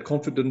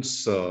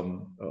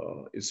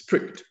is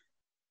pricked,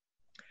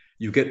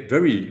 you get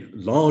very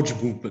large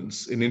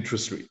movements in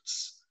interest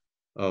rates.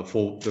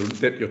 for the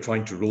debt you're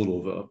trying to roll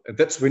over. And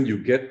that's when you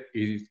get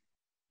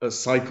a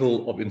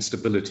cycle of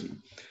instability.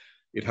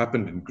 It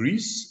happened in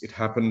Greece. It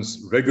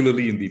happens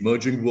regularly in the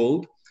emerging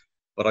world,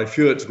 but I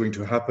fear it's going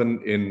to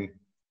happen in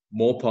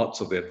more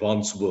parts of the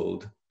advanced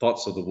world,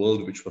 parts of the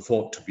world which were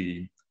thought to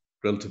be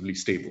relatively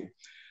stable.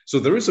 So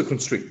there is a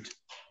constraint.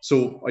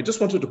 So I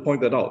just wanted to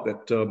point that out,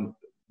 that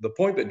the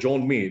point that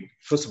John made,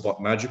 first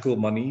about magical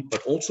money,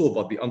 but also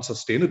about the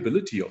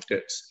unsustainability of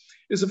debts,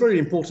 is a very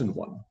important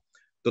one.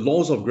 The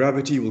laws of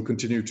gravity will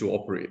continue to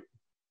operate.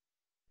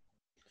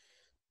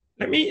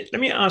 Let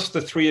me ask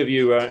the three of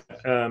you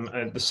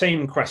the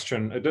same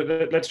question.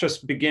 Let's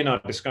just begin our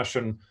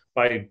discussion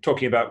by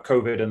talking about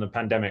COVID and the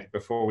pandemic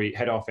before we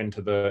head off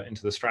into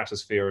the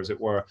stratosphere, as it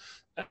were.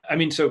 I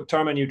mean, so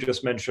Tharman, you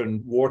just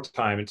mentioned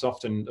wartime. It's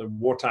often a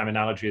wartime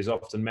analogy is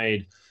often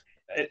made.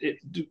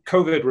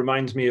 COVID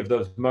reminds me of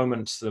those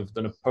moments of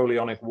the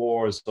Napoleonic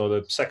Wars or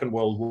the Second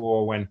World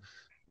War, when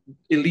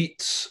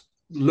elites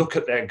look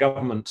at their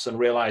governments and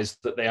realize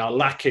that they are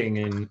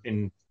lacking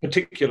in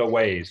particular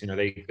ways. You know,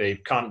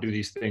 they can't do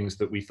these things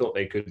that we thought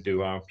they could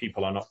do. Our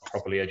people are not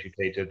properly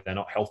educated. They're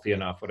not healthy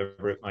enough,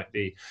 whatever it might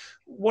be.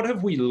 What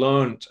have we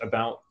learned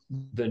about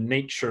the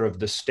nature of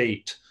the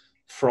state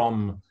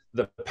from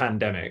the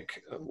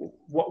pandemic?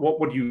 What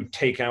would you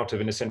take out of,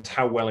 in a sense,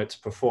 how well it's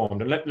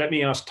performed? And let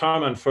me ask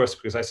Tharman first,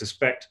 because I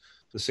suspect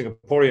the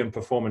Singaporean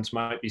performance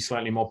might be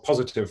slightly more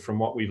positive from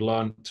what we've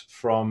learned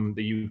from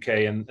the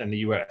UK and the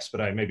US,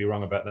 but I may be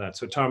wrong about that.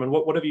 So Tharman,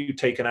 what have you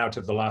taken out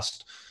of the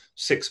last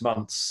 6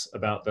 months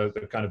about the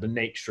kind of the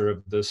nature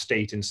of the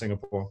state in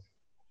Singapore?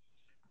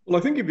 Well,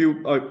 I think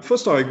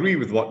first I agree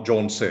with what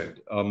John said.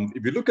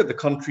 If you look at the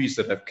countries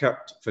that have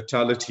kept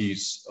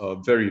fatalities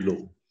very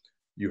low,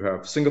 you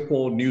have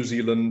Singapore, New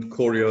Zealand,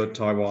 Korea,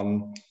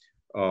 Taiwan,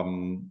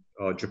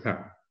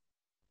 Japan.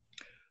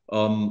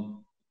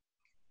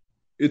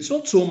 It's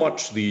not so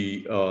much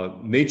the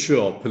nature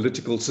of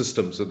political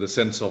systems in the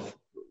sense of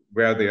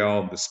where they are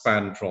on the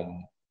span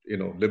from,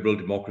 liberal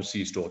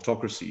democracies to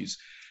autocracies,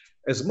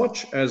 as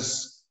much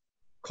as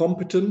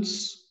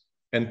competence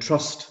and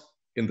trust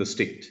in the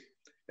state,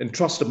 and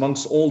trust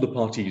amongst all the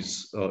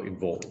parties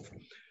involved.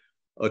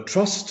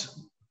 Trust,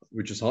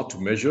 which is hard to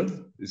measure,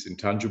 is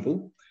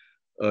intangible,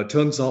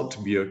 turns out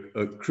to be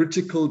a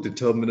critical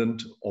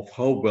determinant of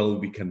how well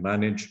we can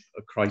manage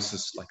a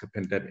crisis like a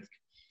pandemic.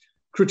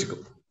 Critical.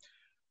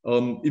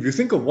 If you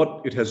think of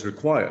what it has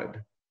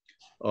required,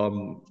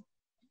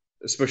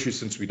 especially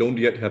since we don't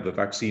yet have a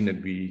vaccine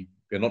and we're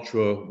not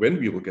sure when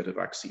we will get a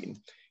vaccine,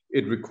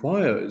 it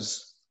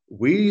requires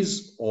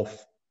ways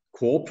of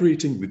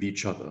cooperating with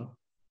each other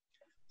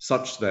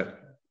such that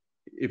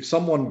if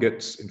someone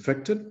gets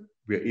infected,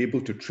 we're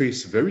able to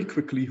trace very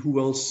quickly who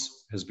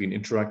else has been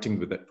interacting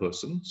with that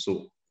person.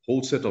 So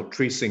whole set of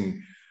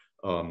tracing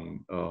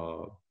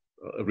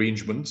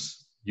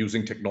arrangements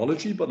using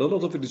technology, but a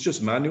lot of it is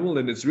just manual,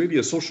 and it's really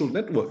a social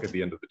network at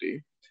the end of the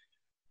day.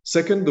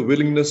 Second, the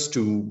willingness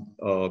to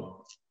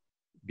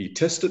be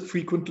tested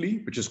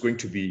frequently, which is going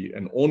to be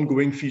an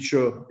ongoing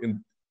feature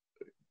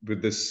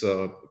with this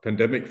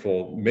pandemic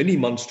for many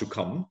months to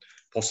come,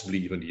 possibly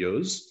even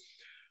years.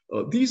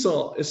 These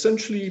are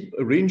essentially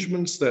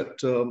arrangements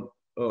that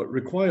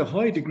require a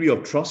high degree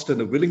of trust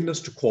and a willingness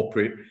to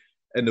cooperate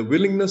and a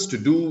willingness to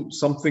do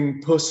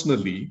something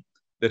personally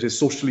that is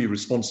socially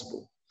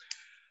responsible.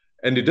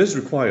 And it does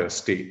require a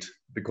state,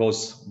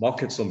 because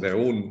markets on their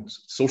own,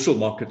 social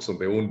markets on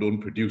their own, don't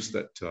produce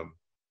that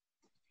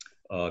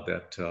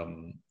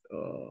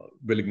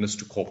willingness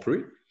to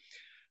cooperate.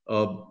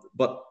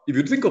 But if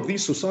you think of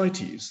these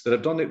societies that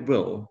have done it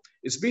well,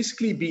 it's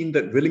basically been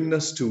that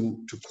willingness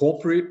to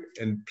cooperate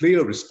and play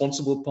a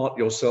responsible part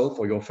yourself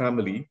or your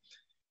family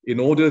in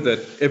order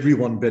that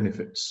everyone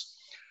benefits.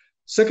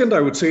 Second,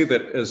 I would say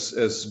that,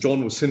 as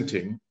John was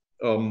hinting,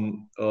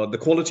 the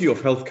quality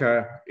of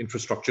healthcare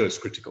infrastructure is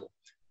critical,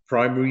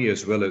 primary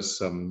as well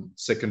as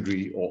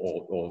secondary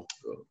or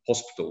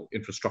hospital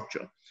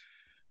infrastructure.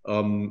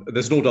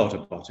 There's no doubt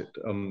about it.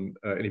 And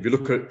if you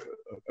look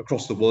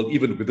across the world,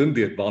 even within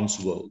the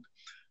advanced world,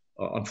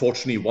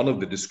 unfortunately, one of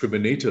the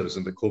discriminators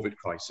in the COVID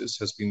crisis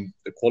has been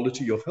the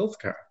quality of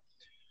healthcare.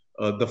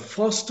 The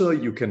faster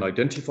you can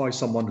identify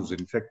someone who's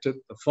infected,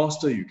 the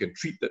faster you can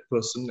treat that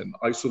person and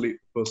isolate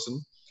the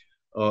person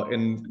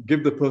and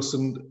give the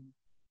person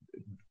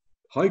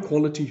high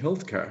quality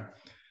healthcare,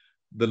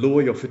 the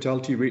lower your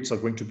fatality rates are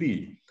going to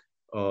be.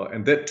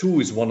 And that too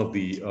is one of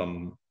the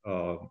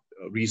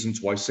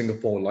reasons why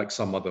Singapore, like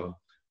some other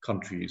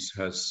countries,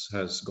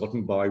 has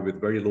gotten by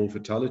with very low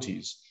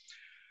fatalities.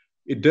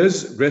 It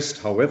does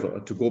rest,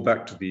 however, to go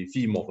back to the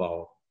theme of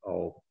our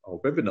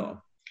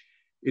webinar,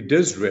 it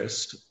does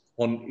rest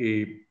on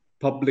a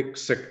public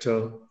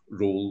sector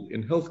role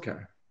in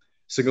healthcare.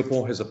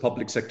 Singapore has a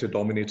public sector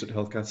dominated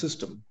healthcare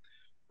system.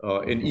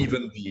 And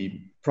even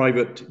the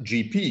private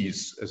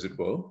GPs, as it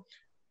were,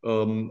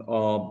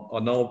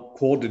 are now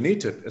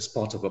coordinated as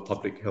part of a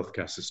public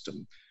healthcare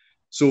system.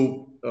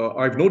 So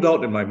I've no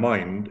doubt in my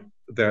mind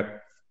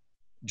that,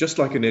 just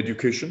like in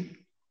education,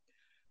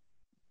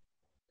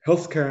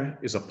 healthcare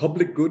is a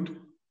public good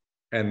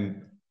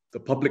And the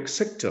public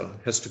sector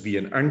has to be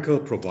an anchor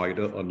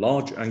provider, a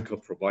large anchor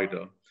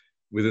provider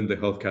within the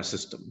healthcare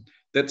system.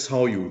 That's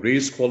how you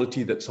raise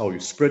quality, that's how you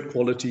spread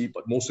quality,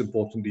 but most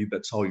importantly,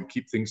 that's how you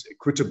keep things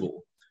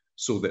equitable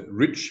so that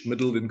rich,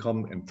 middle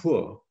income, and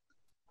poor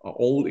are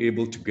all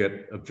able to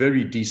get a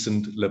very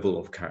decent level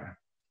of care.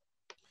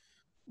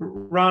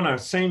 Rana,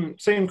 same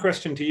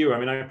question to you. I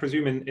mean, I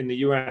presume in the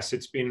US,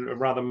 it's been a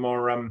rather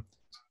more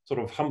sort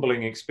of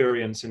humbling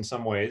experience in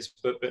some ways,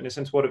 but in a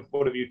sense, what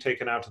have you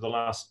taken out of the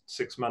last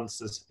 6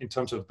 months as, in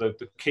terms of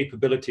the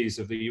capabilities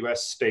of the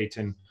US state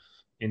in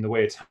the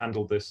way it's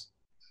handled this?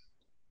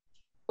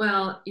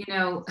 Well, you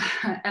know,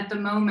 at the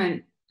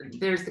moment,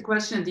 there's the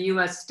question of the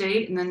US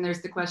state, and then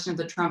there's the question of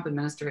the Trump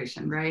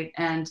administration, right?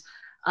 And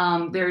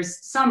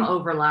there's some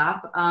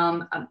overlap.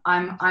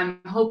 I'm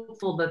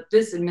hopeful that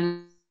this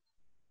administration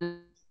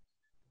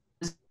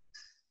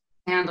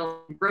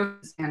handling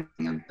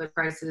of the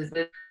crisis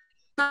is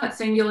not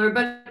singular,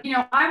 but you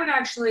know, I would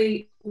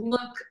actually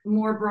look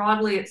more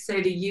broadly at,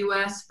 say, the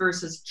US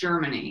versus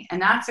Germany,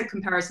 and that's a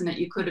comparison that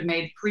you could have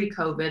made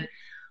pre-COVID,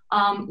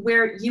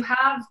 where you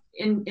have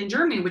in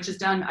Germany, which has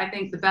done, I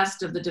think, the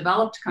best of the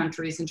developed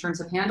countries in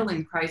terms of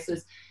handling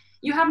crisis,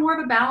 you have more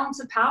of a balance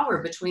of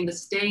power between the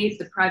state,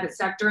 the private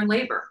sector, and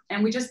labor,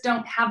 and we just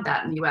don't have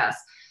that in the US.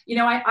 You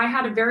know, I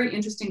had a very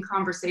interesting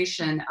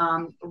conversation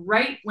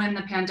right when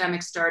the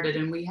pandemic started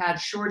and we had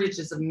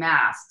shortages of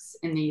masks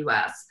in the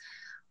US.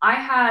 I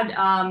had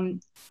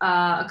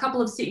a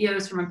couple of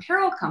CEOs from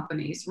apparel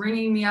companies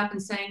ringing me up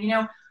and saying, you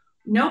know,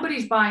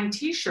 nobody's buying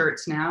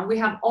t-shirts now. We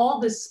have all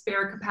this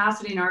spare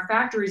capacity in our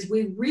factories.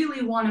 We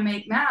really want to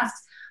make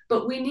masks,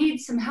 but we need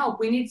some help.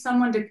 We need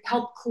someone to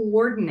help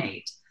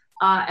coordinate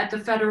at the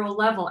federal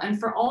level. And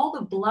for all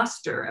the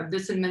bluster of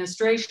this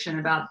administration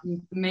about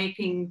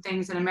making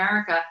things in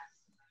America,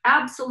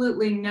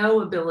 absolutely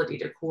no ability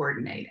to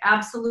coordinate,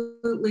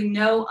 absolutely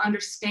no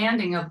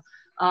understanding of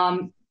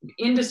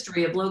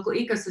industry, of local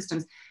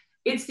ecosystems.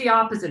 It's the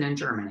opposite in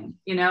Germany,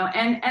 you know,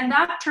 and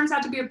that turns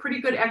out to be a pretty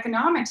good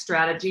economic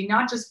strategy,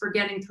 not just for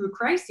getting through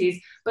crises,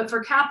 but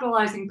for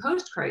capitalizing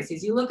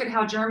post-crises. You look at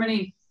how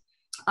Germany,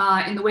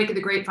 in the wake of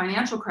the great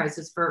financial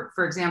crisis,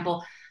 for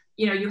example,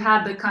 you know, you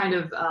had the kind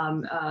of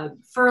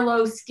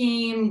furlough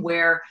scheme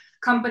where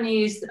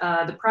companies,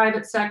 the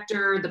private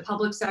sector, the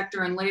public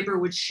sector, and labor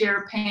would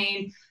share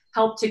pain,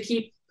 help to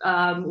keep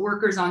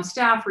workers on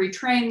staff,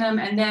 retrain them,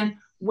 and then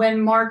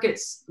when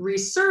markets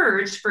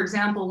resurged, for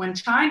example, when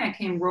China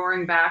came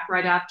roaring back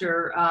right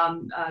after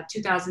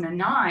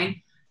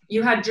 2009,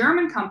 you had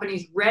German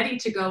companies ready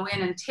to go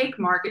in and take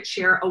market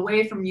share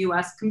away from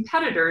US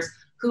competitors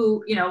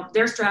who, you know,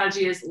 their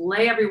strategy is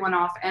lay everyone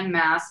off en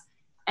masse,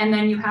 and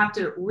then you have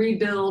to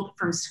rebuild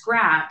from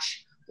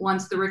scratch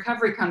once the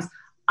recovery comes.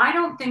 I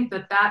don't think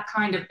that that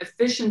kind of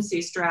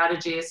efficiency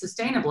strategy is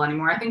sustainable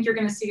anymore. I think you're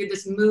going to see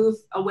this move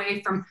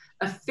away from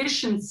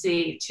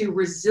efficiency to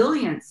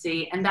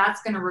resiliency, and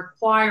that's going to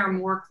require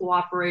more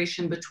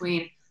cooperation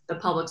between the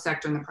public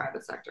sector and the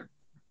private sector.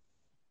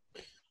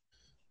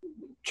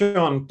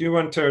 John, do you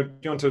want to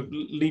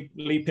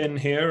leap in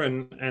here?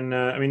 And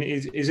I mean,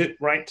 is it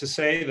right to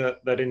say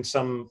that in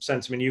some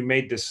sense, I mean, you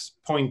made this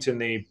point in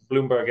the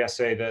Bloomberg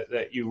essay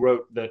that you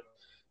wrote that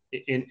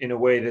in a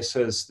way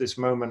this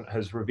moment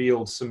has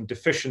revealed some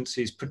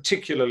deficiencies,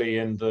 particularly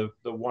in the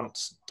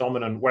once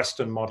dominant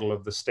Western model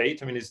of the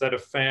state. I mean, is that a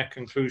fair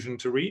conclusion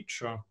to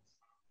reach? Or?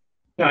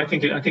 Yeah, I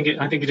think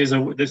it is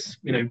this,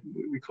 you know,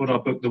 we called our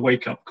book The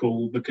Wake Up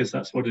Call because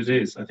that's what it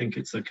is. I think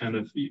it's a kind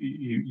of,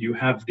 you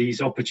have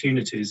these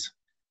opportunities.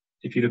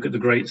 If you look at the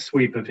great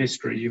sweep of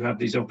history, you have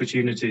these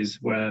opportunities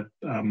where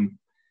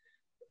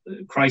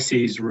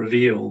crises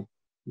reveal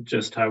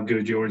just how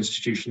good your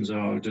institutions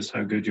are, just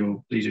how good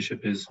your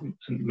leadership is, and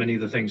many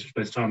of the things which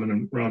both Tharman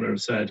and Rana have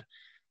said.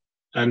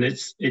 And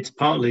it's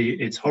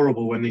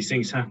horrible when these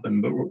things happen,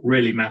 but what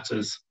really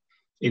matters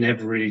in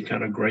every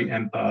kind of great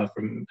empire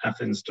from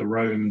Athens to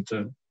Rome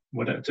to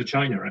whatever, to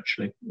China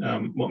actually,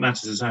 what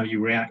matters is how you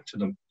react to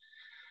them.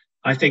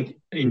 I think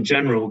in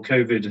general,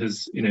 COVID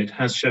has, you know, it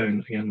has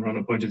shown, again,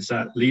 Rana pointed this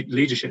out,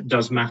 leadership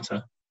does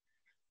matter.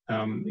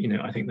 You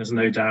know, I think there's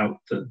no doubt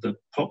that the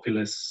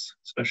populists,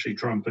 especially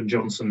Trump and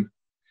Johnson,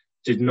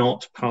 did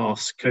not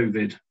pass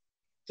COVID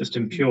just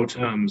in pure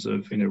terms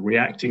of, you know,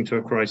 reacting to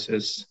a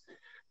crisis,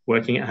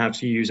 working out how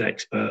to use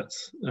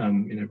experts, you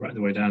know, right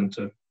the way down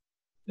to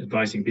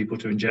advising people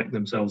to inject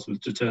themselves with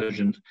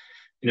detergent.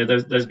 You know,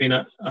 there's been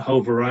a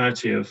whole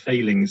variety of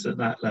failings at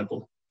that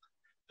level.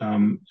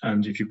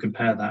 And if you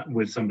compare that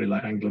with somebody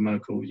like Angela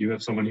Merkel, you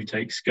have someone who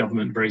takes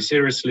government very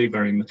seriously,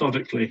 very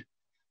methodically,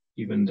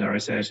 even dare I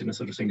say it in a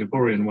sort of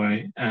Singaporean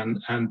way, and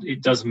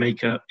it does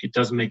make a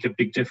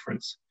big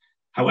difference.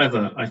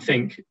 However, I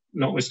think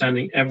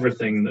notwithstanding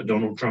everything that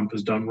Donald Trump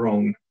has done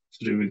wrong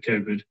to do with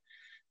COVID,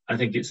 I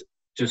think it's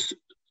just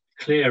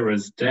clear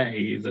as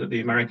day that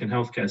the American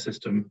healthcare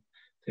system,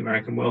 the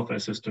American welfare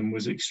system,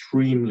 was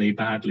extremely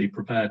badly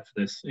prepared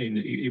for this.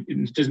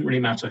 It doesn't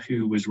really matter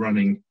who was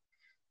running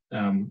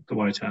the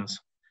White House.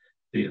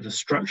 the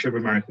structure of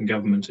American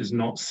government is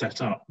not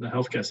set up, the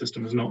healthcare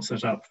system is not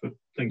set up for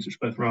things which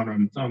both Rana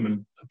and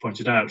Tharman have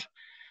pointed out,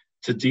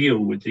 to deal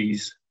with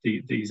these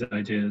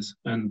ideas.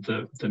 And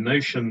the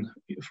notion,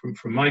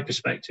 from my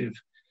perspective,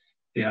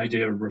 the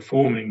idea of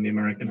reforming the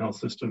American health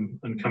system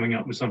and coming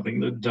up with something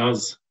that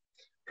does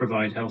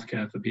provide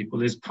healthcare for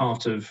people is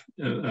part of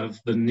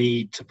the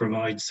need to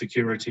provide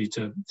security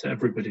to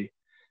everybody.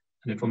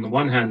 And if on the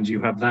one hand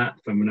you have that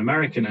from an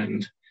American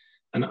end,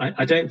 and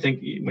I don't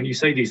think when you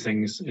say these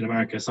things in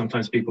America,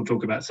 sometimes people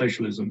talk about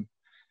socialism,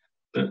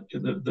 but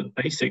the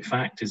basic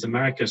fact is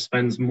America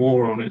spends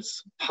more on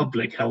its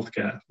public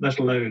healthcare, let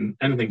alone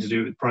anything to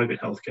do with private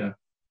healthcare,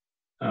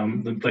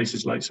 than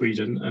places like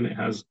Sweden, and it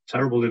has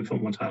terrible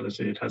infant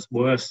mortality. It has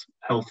worse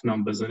health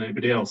numbers than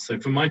anybody else. So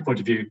from my point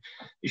of view,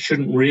 it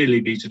shouldn't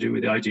really be to do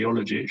with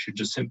ideology. It should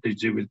just simply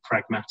do with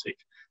pragmatic.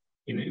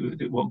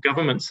 What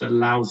governments are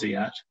lousy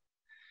at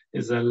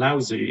is they're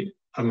lousy,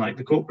 unlike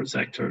the corporate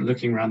sector,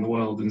 looking around the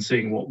world and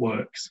seeing what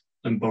works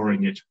and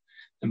borrowing it.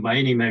 And by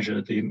any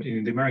measure, the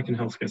American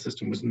healthcare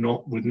system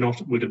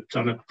would have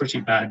done a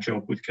pretty bad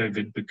job with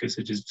COVID, because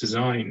it is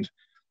designed,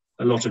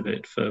 a lot of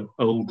it, for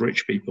old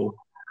rich people,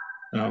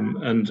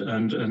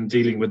 and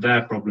dealing with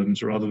their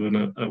problems rather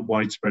than a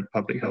widespread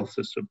public health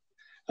system.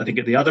 I think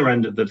at the other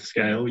end of the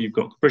scale, you've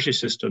got the British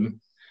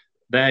system.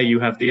 There you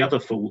have the other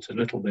fault a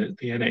little bit.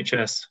 The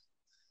NHS,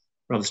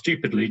 rather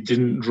stupidly,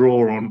 didn't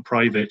draw on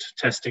private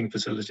testing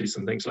facilities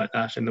and things like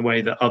that in the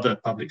way that other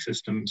public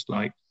systems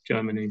like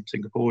Germany,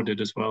 Singapore did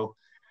as well,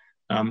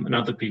 and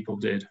other people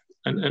did.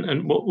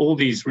 And what all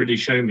these really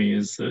show me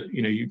is that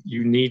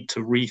you need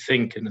to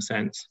rethink, in a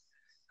sense,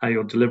 how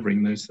you're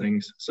delivering those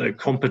things. So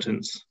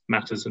competence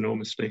matters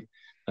enormously.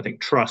 I think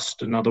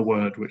trust, another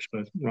word which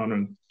both Rana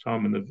and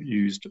Tharman have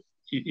used.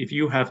 If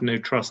you have no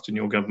trust in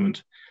your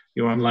government,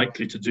 you're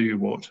unlikely to do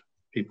what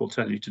people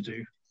tell you to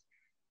do.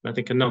 I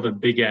think another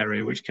big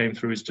area which came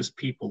through is just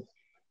people.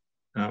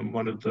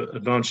 One of the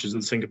advantages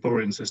of the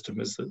Singaporean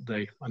system is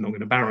that I'm not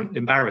going to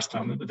embarrass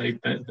them, but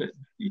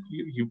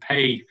you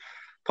pay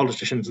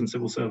politicians and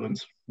civil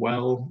servants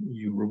well,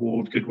 you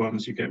reward good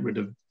ones, you get rid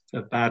of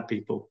bad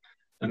people.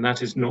 And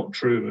that is not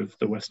true of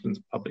the Western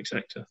public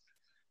sector.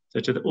 So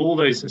to all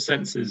those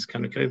senses,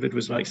 kind of COVID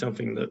was like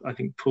something that I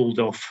think pulled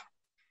off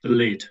the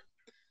lid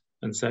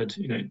and said,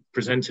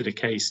 presented a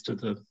case to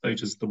the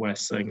voters of the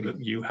West saying, look,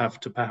 you have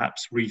to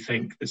perhaps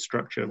rethink this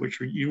structure,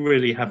 which you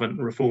really haven't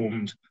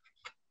reformed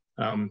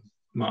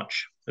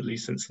much, at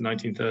least since the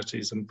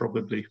 1930s, and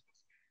probably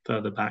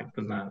further back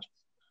than that.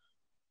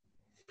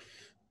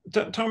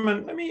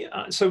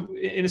 Tharman, so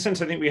in a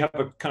sense, I think we have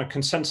a kind of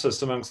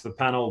consensus amongst the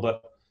panel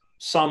that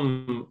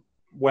some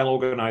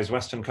well-organized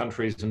Western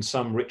countries and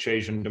some rich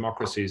Asian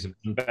democracies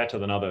have been better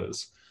than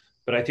others.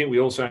 But I think we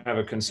also have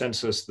a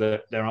consensus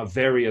that there are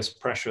various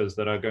pressures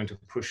that are going to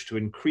push to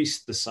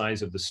increase the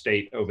size of the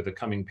state over the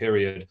coming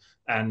period.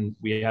 And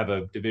we have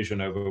a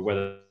division over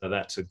whether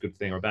that's a good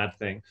thing or a bad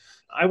thing.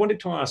 I wanted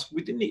to ask,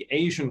 within the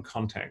Asian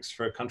context,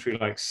 for a country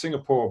like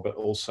Singapore, but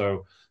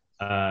also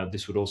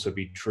this would also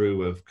be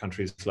true of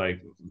countries like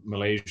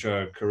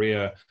Malaysia,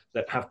 Korea,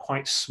 that have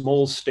quite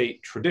small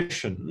state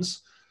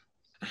traditions,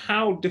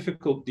 how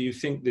difficult do you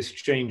think this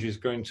change is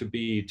going to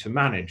be to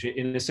manage?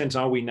 In a sense,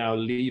 are we now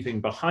leaving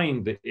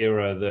behind the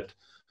era that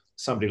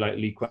somebody like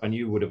Lee Kuan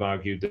Yew would have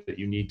argued that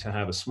you need to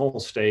have a small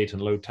state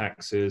and low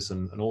taxes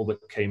and all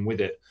that came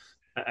with it?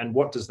 And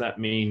what does that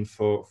mean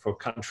for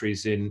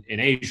countries in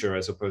Asia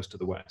as opposed to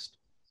the West?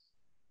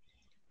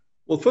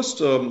 Well,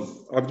 first,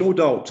 I've no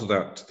doubt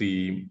that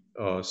the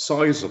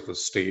size of the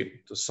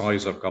state, the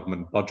size of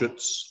government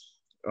budgets,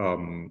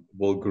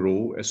 will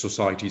grow as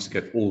societies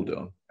get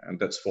older, and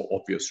that's for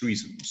obvious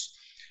reasons.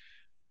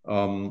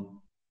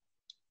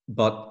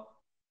 But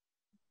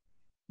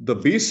the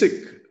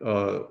basic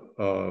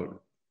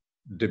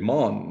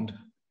demand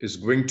is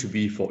going to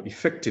be for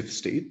effective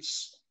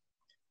states,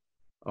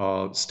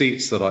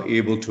 states that are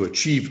able to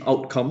achieve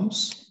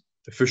outcomes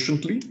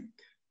efficiently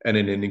and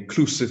in an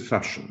inclusive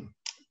fashion.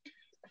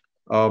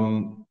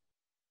 And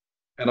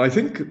I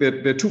think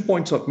that there are 2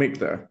 points I'd make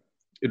there.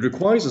 It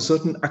requires a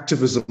certain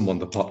activism on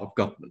the part of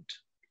government.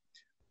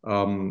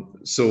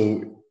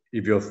 So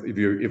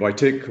if I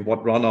take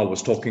what Rana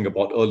was talking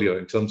about earlier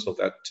in terms of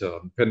that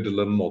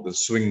pendulum or the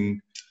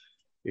swing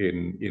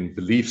in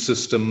belief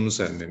systems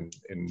and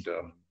in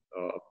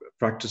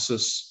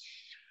practices,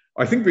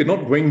 I think we're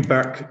not going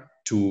back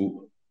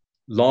to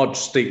large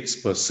states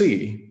per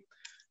se,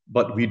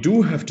 but we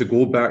do have to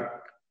go back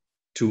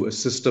to a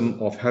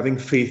system of having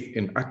faith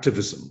in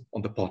activism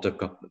on the part of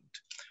government,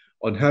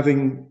 on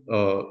having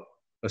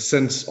a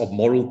sense of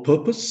moral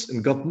purpose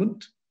in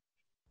government,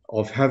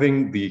 of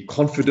having the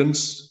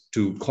confidence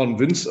to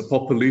convince a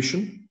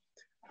population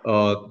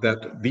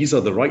that these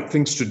are the right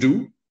things to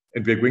do,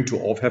 and we're going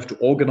to have to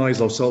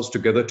organize ourselves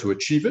together to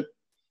achieve it,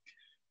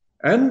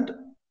 and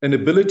an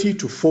ability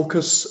to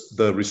focus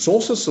the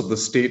resources of the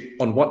state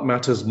on what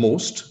matters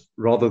most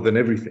rather than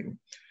everything.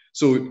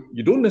 So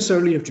you don't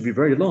necessarily have to be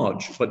very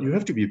large, but you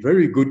have to be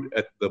very good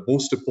at the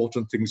most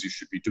important things you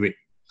should be doing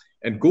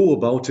and go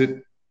about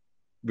it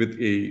with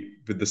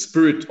the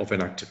spirit of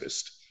an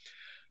activist.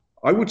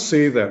 I would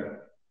say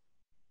that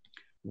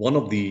one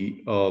of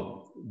the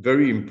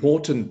very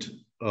important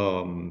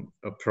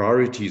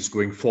priorities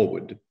going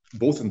forward,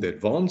 both in the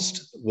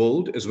advanced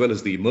world as well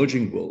as the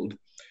emerging world,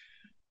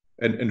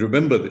 and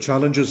remember, the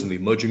challenges in the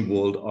emerging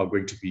world are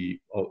going to be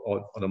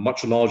on a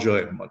much larger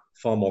and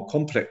far more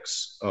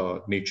complex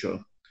nature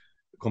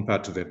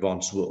compared to the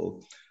advanced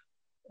world.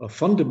 A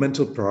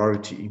fundamental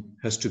priority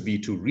has to be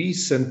to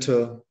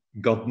recenter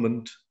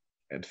government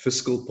and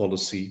fiscal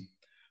policy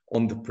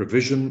on the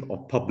provision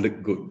of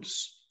public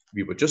goods.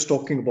 We were just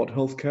talking about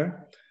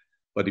healthcare,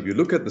 but if you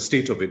look at the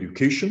state of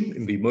education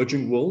in the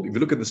emerging world, if you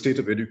look at the state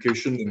of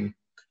education in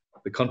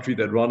the country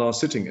that Rana is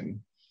sitting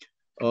in,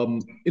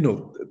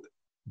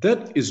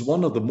 that is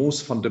one of the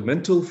most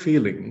fundamental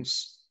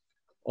failings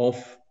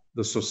of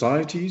the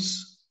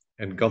societies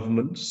and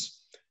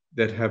governments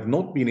that have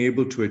not been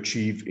able to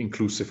achieve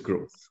inclusive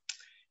growth.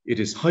 It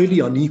is highly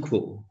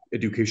unequal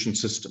education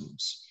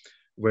systems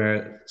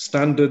where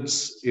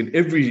standards in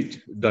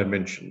every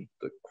dimension,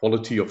 the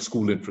quality of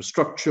school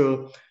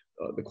infrastructure,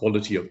 the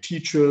quality of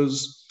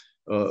teachers,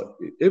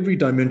 every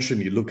dimension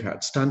you look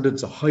at,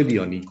 standards are highly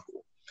unequal.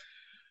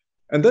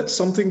 And that's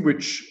something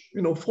which,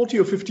 40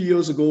 or 50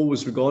 years ago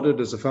was regarded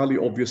as a fairly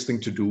obvious thing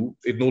to do.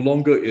 It no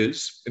longer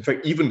is. In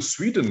fact, even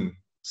Sweden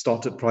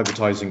started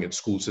privatizing its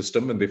school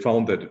system, and they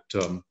found that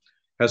it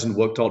hasn't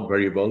worked out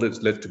very well.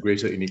 It's led to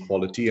greater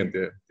inequality, and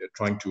they're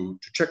trying to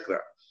check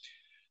that.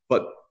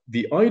 But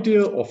the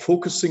idea of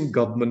focusing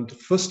government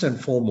first and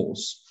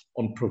foremost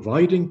on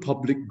providing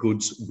public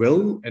goods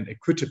well and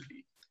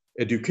equitably,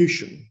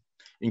 education,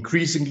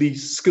 increasingly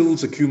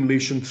skills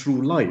accumulation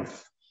through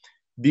life,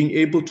 being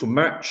able to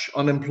match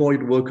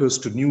unemployed workers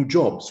to new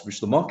jobs, which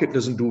the market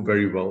doesn't do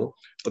very well,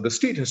 but the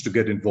state has to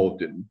get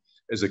involved in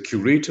as a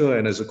curator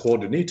and as a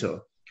coordinator.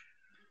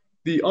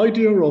 The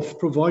idea of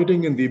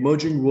providing in the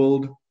emerging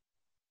world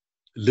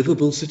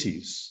livable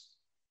cities,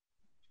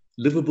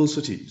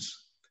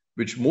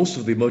 which most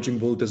of the emerging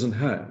world doesn't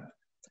have.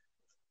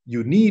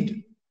 You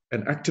need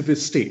an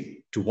activist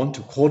state to want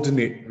to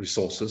coordinate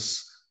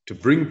resources, to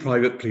bring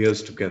private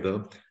players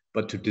together,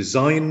 but to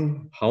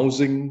design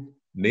housing,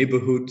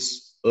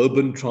 neighborhoods,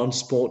 urban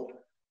transport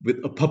with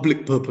a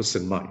public purpose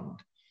in mind.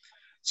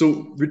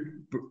 So,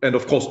 and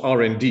of course,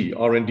 R&D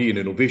and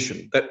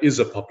innovation, that is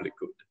a public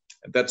good.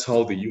 And that's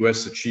how the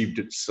US achieved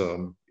its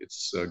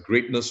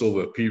greatness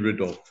over a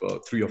period of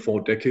 3 or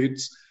 4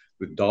 decades,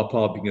 with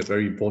DARPA being a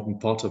very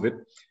important part of it.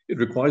 It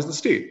requires the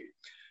state.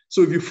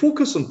 So if you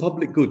focus on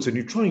public goods and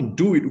you try and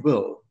do it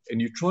well, and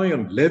you try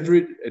and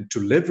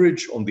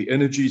leverage on the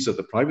energies of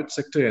the private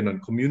sector and on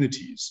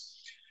communities,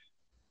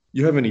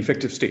 you have an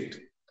effective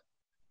state.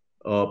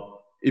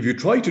 If you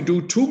try to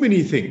do too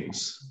many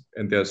things,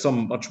 and there are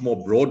some much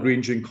more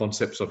broad-ranging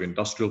concepts of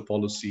industrial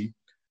policy,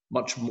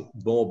 much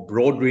more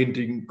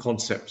broad-ranging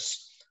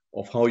concepts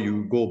of how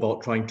you go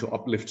about trying to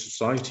uplift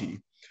society.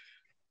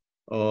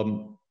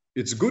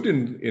 It's good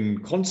in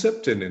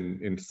concept and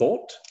in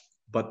thought,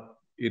 but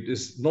it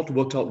is not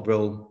worked out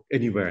well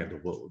anywhere in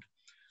the world.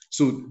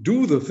 So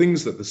do the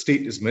things that the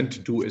state is meant to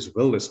do as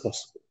well as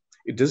possible.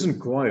 It doesn't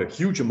require a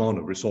huge amount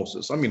of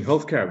resources. I mean,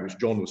 healthcare, which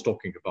John was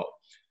talking about.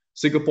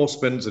 Singapore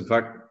spends, in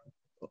fact,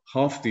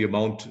 half the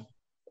amount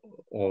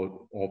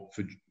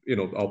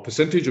our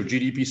percentage of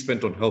GDP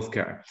spent on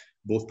healthcare,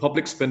 both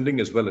public spending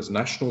as well as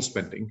national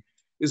spending,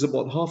 is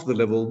about half the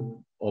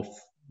level of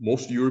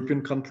most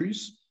European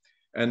countries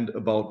and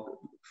about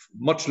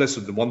much less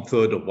than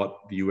 1/3 of what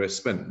the US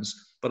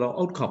spends. But our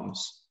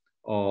outcomes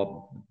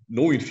are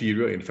no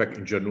inferior, in fact,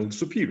 in general,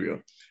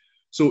 superior.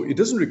 So it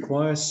doesn't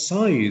require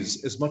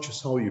size as much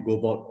as how you go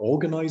about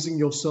organizing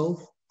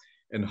yourself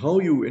and how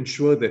you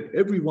ensure that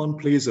everyone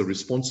plays a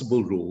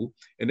responsible role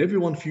and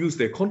everyone feels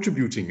they're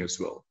contributing as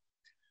well.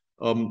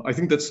 I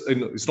think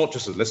it's not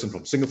just a lesson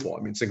from Singapore.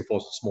 I mean,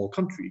 Singapore's a small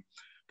country,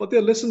 but there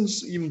are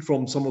lessons even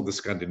from some of the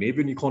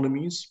Scandinavian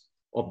economies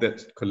of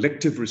that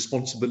collective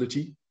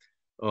responsibility,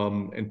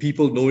 and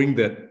people knowing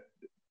that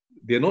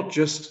they're not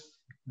just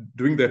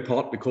doing their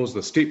part because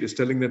the state is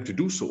telling them to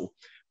do so,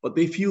 but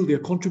they feel they're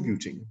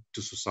contributing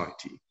to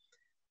society.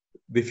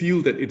 They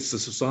feel that it's a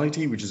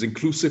society which is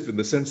inclusive in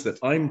the sense that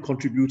I'm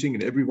contributing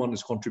and everyone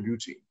is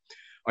contributing.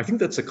 I think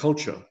that's a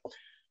culture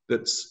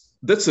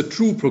that's a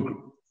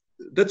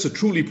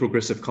truly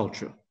progressive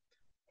culture,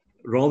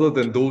 rather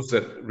than those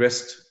that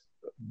rest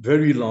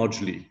very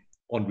largely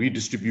on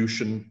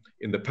redistribution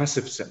in the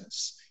passive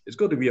sense. It's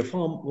got to be a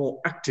far more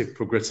active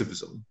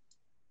progressivism.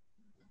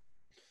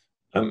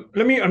 I'm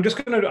going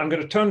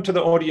to turn to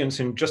the audience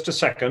in just a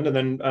second, and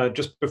then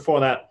just before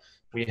that,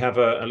 we have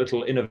a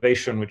little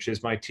innovation, which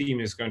is my team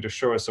is going to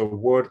show us a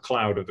word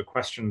cloud of the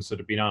questions that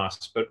have been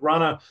asked. But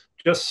Rana,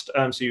 just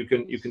so you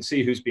can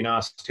see who's been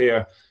asked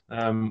here.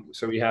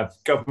 So we have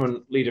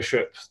government,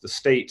 leadership, the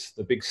state,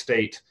 the big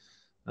state,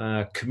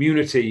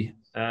 community.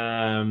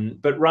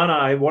 But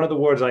Rana, one of the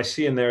words I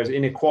see in there is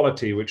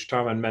inequality, which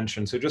Tharman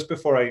mentioned. So just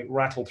before I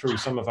rattle through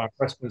some of our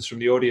questions from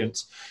the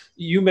audience,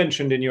 you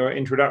mentioned in your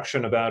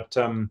introduction about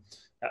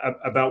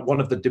about one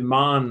of the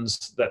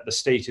demands that the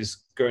state is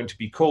going to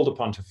be called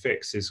upon to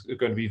fix is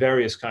going to be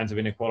various kinds of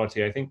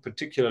inequality. I think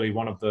particularly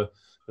one of the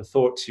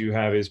thoughts you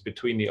have is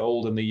between the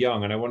old and the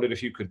young, and I wondered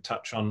if you could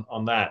touch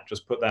on that,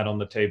 just put that on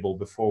the table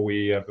before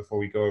we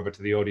go over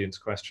to the audience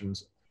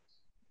questions.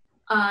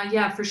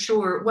 Yeah, for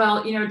sure.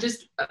 Well,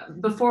 just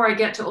before I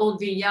get to old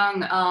v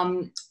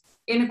young,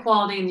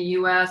 inequality in the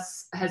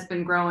US has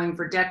been growing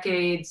for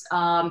decades.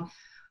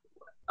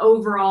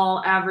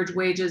 Overall average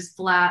wages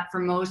flat for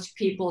most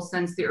people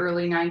since the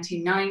early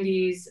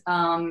 1990s,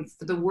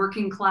 for the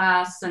working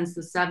class since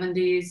the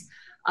 70s.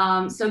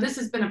 So this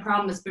has been a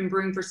problem that's been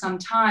brewing for some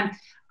time.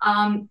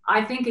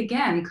 I think,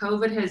 again,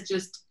 COVID has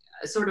just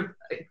sort of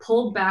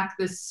pulled back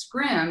this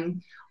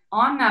scrim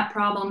on that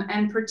problem,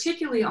 and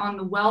particularly on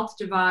the wealth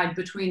divide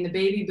between the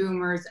baby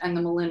boomers and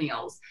the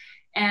millennials.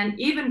 And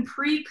even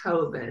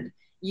pre-COVID,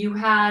 you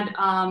had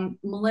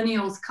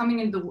millennials coming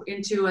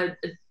into a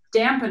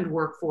dampened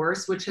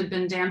workforce, which had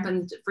been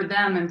dampened for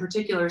them in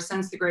particular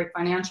since the great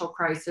financial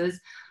crisis.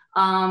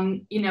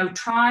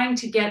 Trying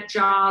to get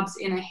jobs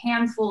in a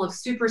handful of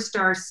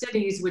superstar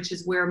cities, which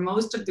is where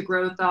most of the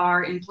growth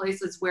are, in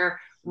places where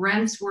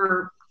rents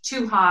were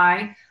too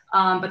high,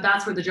 but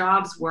that's where the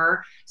jobs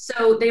were.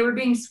 So they were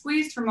being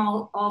squeezed from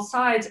all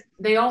sides.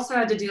 They also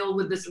had to deal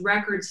with this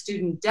record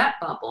student debt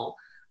bubble,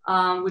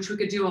 which we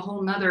could do a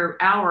whole nother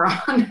hour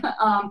on.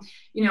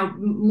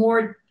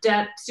 More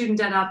student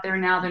debt out there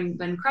now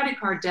than credit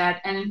card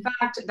debt. And in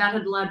fact, that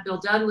had led Bill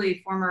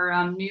Dudley,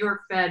 former New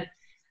York Fed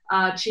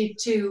chief,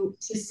 to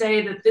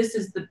say that this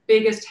is the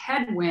biggest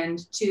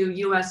headwind to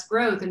US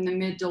growth in the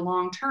mid to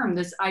long term.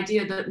 This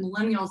idea that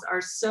millennials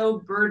are so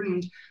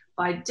burdened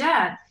by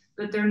debt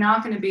that they're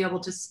not going to be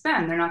able to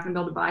spend. They're not going to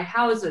be able to buy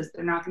houses.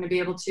 They're not going to be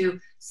able to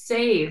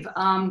save.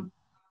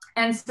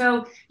 And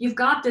so you've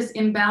got this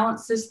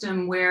imbalanced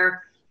system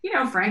where,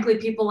 frankly,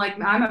 people like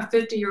me, I'm a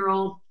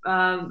 50-year-old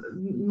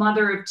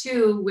mother of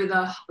two with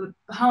a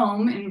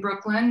home in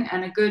Brooklyn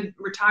and a good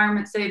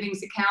retirement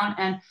savings account.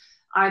 And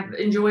I've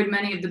enjoyed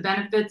many of the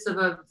benefits of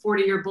a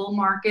 40-year bull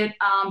market.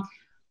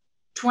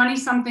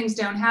 20-somethings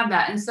don't have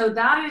that. And so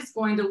that is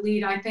going to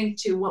lead, I think,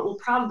 to what will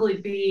probably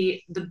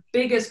be the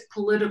biggest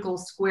political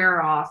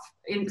square off,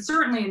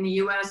 certainly in the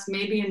US,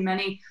 maybe in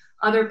many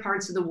other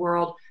parts of the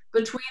world,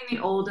 between the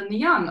old and the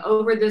young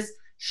over this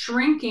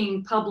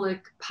shrinking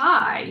public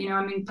pie.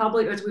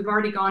 Public, as we've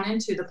already gone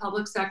into, the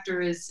public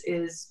sector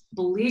is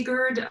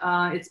beleaguered.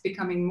 It's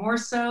becoming more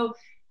so.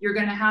 You're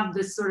going to have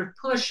this sort of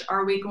push.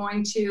 Are we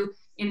going to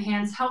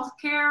enhance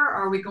healthcare?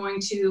 Are we going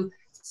to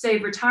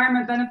save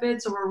retirement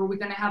benefits? Or are we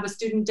going to have a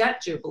student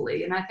debt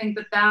jubilee? And I think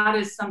that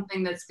is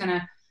something that's going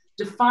to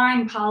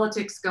define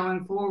politics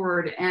going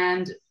forward.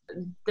 And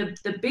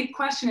the big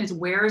question is,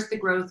 where is the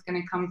growth going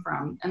to come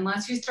from?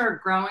 Unless you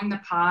start growing the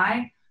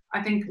pie,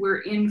 I think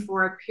we're in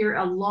for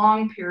a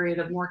long period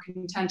of more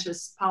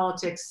contentious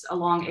politics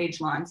along age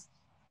lines.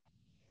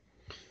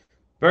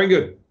 Very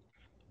good.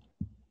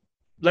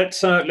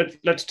 Let's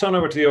turn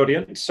over to the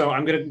audience. So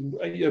I'm going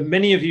to,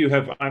 many of you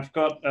I've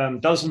got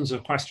dozens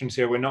of questions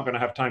here. We're not going to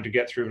have time to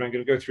get through, but I'm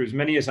going to go through as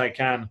many as I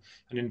can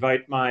and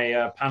invite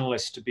my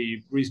panelists to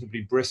be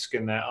reasonably brisk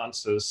in their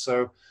answers.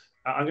 So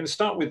I'm going to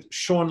start with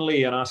Sean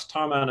Lee and ask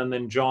Tharman and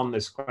then John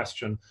this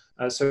question.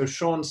 So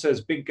Sean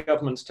says, big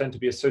governments tend to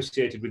be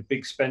associated with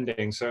big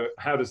spending. So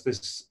how does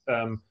this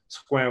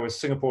square with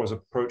Singapore's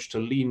approach to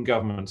lean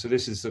government? So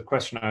this is the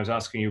question I was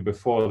asking you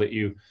before that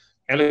you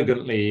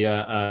elegantly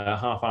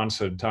half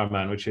answered,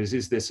 Tharman, which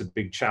is this a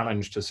big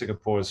challenge to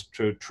Singapore's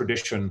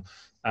tradition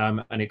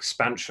and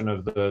expansion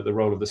of the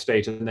role of the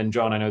state? And then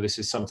John, I know this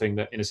is something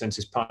that in a sense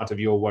is part of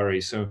your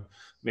worry. So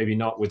maybe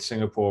not with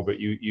Singapore, but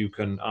you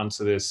can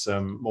answer this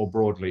more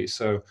broadly.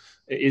 So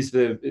is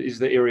the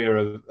area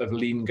of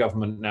lean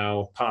government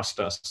now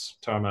past us,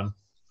 Tharman?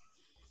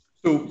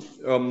 So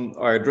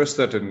I addressed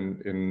that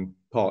in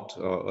part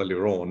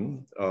earlier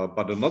on,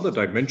 but another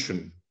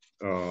dimension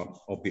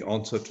of the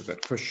answer to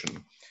that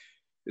question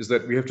is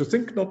that we have to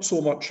think not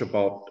so much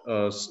about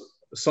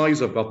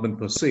size of government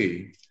per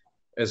se,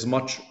 as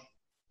much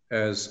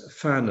as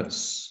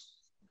fairness.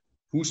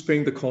 Who's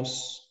paying the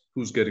costs?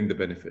 Who's getting the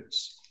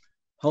benefits?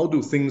 How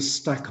do things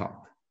stack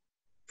up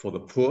for the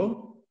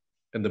poor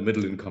and the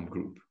middle income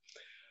group?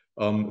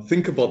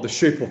 Think about the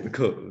shape of the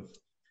curve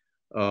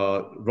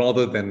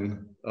rather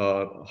than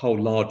how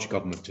large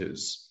government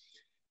is.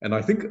 And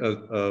I think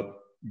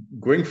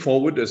going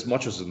forward, as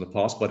much as in the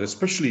past, but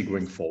especially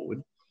going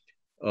forward,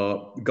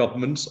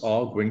 governments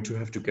are going to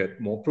have to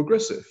get more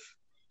progressive.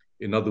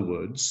 In other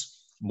words,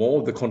 more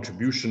of the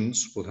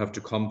contributions will have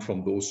to come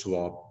from those who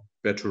are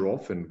better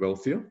off and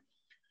wealthier.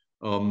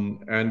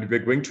 And we're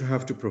going to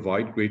have to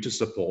provide greater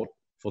support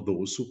for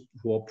those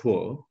who are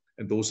poor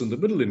and those in the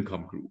middle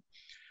income group.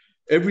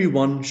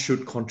 Everyone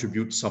should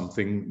contribute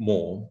something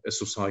more as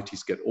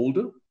societies get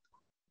older,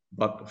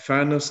 but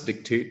fairness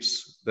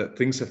dictates that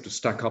things have to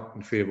stack up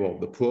in favor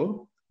of the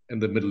poor and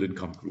the middle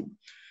income group.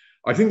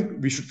 I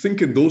think we should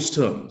think in those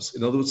terms.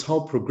 In other words, how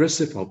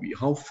progressive are we?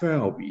 How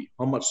fair are we?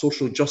 How much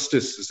social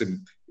justice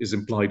is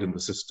implied in the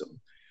system?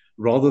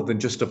 Rather than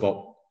just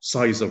about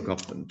size of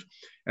government.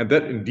 And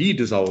that indeed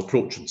is our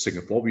approach in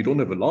Singapore. We don't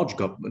have a large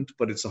government,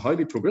 but it's a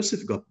highly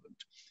progressive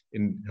government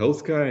in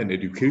healthcare and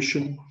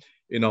education,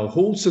 in our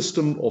whole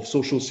system of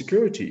social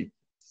security.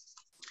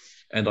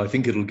 And I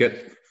think it'll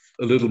get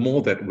a little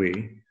more that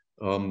way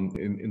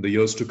in the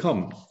years to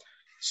come.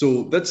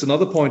 So that's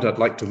another point I'd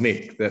like to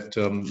make, that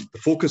the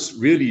focus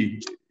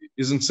really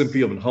isn't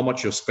simply on how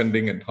much you're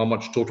spending and how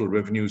much total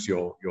revenues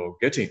you're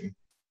getting,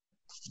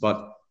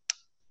 but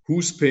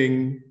who's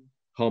paying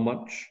how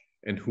much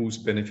and who's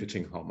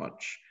benefiting how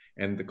much.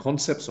 And the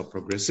concepts of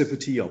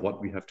progressivity are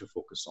what we have to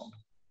focus on.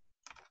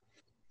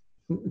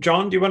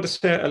 John, do you want to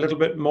say a little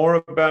bit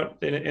more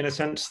about, in a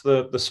sense,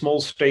 the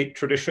small state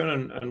tradition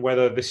and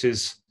whether this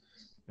is,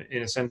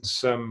 in a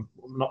sense,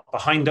 not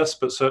behind us,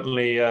 but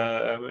certainly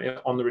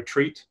on the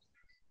retreat?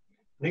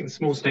 I think the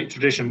small state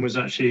tradition was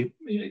actually,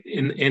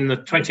 in the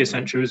 20th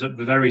century, was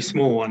very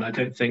small. And I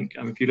don't think,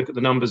 if you look at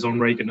the numbers on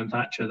Reagan and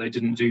Thatcher, they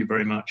didn't do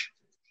very much.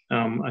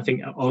 I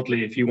think,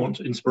 oddly, if you want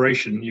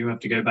inspiration, you have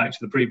to go back to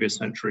the previous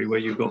century, where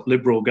you've got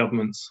liberal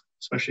governments,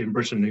 especially in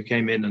Britain, who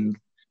came in and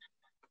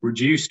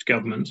reduced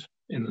government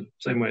in the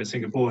same way as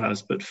Singapore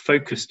has, but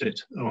focused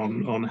it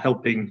on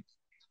helping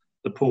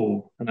the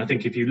poor. And I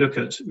think if you look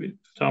at,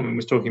 Tharman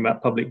was talking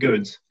about public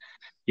goods,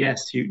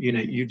 yes,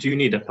 you do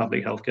need a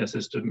public healthcare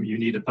system. You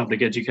need a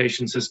public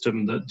education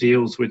system that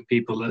deals with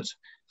people at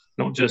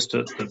not just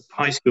at the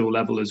high school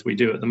level as we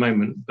do at the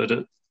moment, but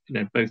at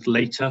both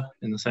later,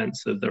 in the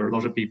sense that there are a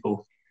lot of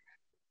people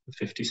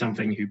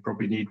 50-something who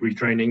probably need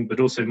retraining, but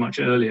also much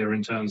earlier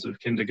in terms of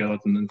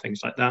kindergarten and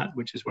things like that,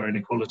 which is where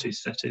inequality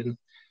set in.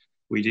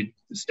 We need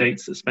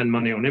states that spend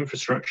money on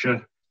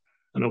infrastructure,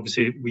 and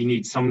obviously we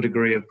need some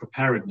degree of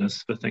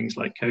preparedness for things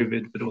like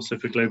COVID, but also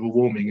for global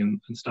warming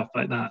and stuff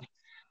like that.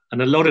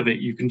 And a lot of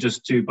it you can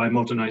just do by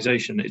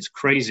modernization. It's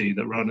crazy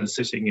that Rana's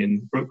sitting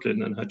in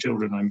Brooklyn and her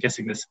children, I'm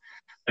guessing this,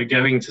 are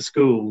going to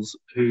schools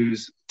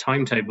whose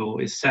timetable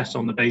is set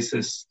on the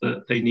basis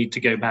that they need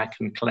to go back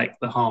and collect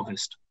the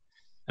harvest.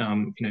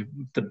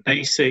 The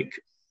basic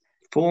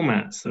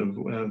formats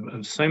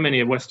of so many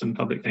of Western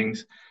public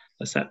things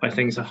are set by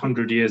things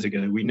 100 years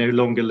ago. We no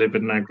longer live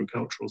in an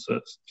agricultural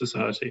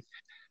society.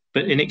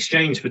 But in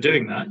exchange for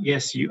doing that,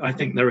 yes, I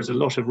think there is a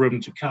lot of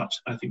room to cut.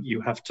 I think you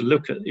have to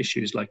look at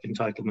issues like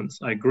entitlements.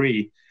 I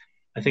agree.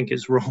 I think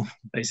it's wrong,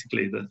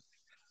 basically, that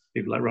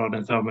people like Rana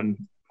and Tharman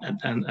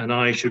and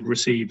I should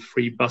receive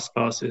free bus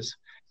passes.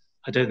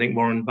 I don't think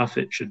Warren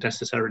Buffett should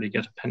necessarily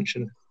get a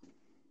pension.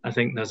 I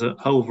think there's a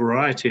whole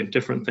variety of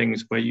different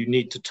things where you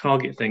need to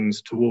target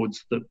things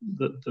towards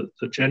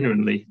the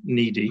genuinely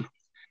needy.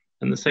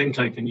 And the same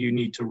token, you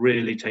need to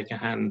really take a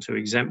hand to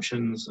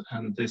exemptions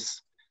and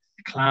this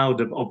cloud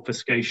of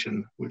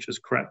obfuscation which has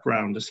crept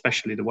round,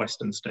 especially the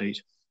Western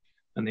state,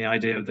 and the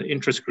idea of the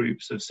interest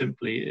groups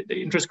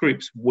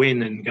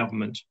win in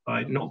government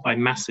not by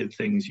massive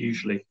things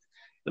usually,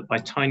 but by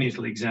tiny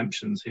little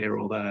exemptions here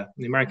or there.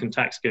 In the American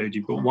tax code,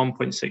 you've got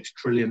 $1.6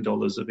 trillion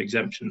of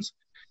exemptions.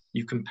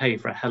 You can pay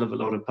for a hell of a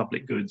lot of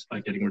public goods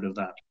by getting rid of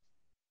that,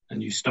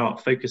 and you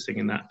start focusing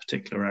in that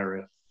particular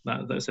area.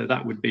 So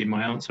that would be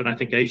my answer. And I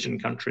think Asian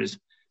countries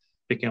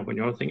picking up on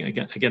your thing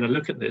again,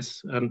 look at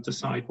this and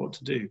decide what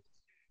to do.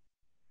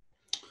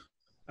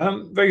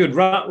 Very good.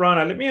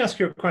 Rana, let me ask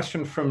you a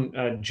question from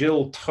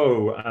Jill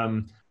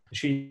Toe.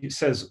 She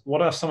says,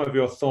 what are some of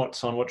your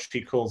thoughts on what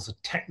she calls the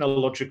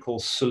technological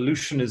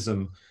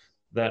solutionism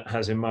that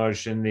has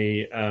emerged in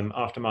the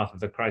aftermath of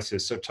the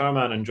crisis? So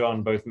Tharman and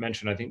John both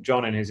mentioned, I think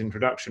John in his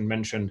introduction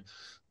mentioned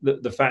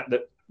the fact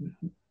that,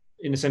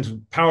 in a sense,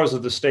 powers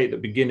of the state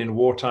that begin in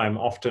wartime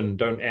often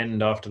don't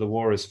end after the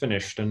war is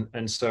finished.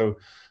 And so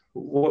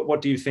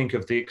what do you think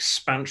of the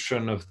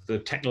expansion of the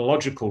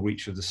technological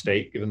reach of the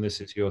state, given this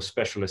is your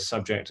specialist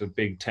subject of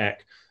big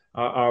tech?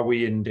 Are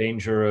we in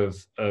danger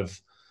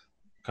of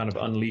kind of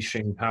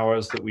unleashing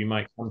powers that we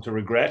might come to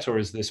regret, or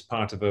is this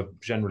part of a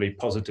generally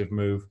positive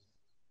move?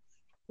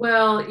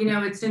 Well,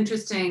 it's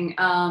interesting.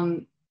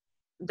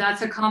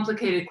 That's a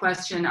complicated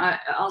question.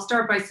 I'll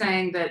start by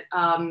saying that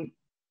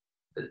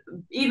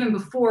even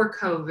before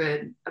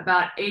COVID,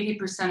 about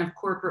 80% of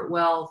corporate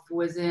wealth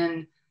was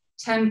in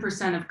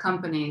 10% of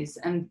companies,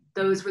 and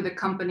those were the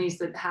companies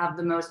that have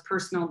the most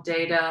personal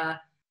data,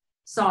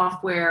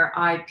 software,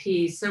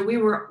 IP. So we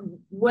were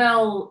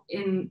well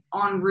en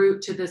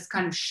route to this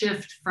kind of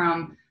shift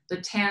from the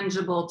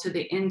tangible to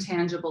the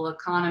intangible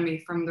economy,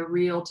 from the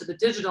real to the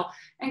digital.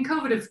 And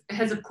COVID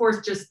has of course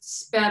just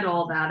sped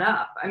all that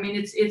up. I mean,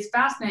 it's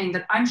fascinating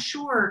that I'm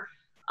sure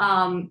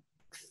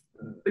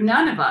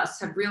none of us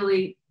have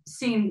really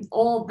seen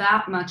all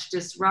that much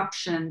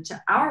disruption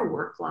to our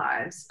work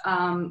lives.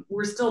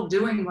 We're still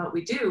doing what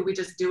we do. We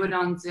just do it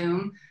on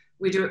Zoom.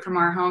 We do it from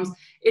our homes.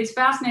 It's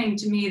fascinating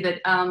to me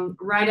that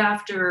right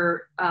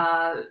after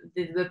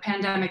the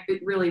pandemic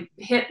really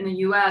hit in the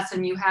US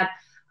and you had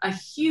a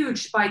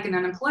huge spike in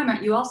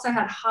unemployment, you also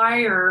had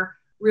higher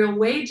real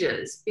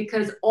wages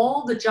because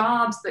all the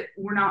jobs that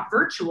were not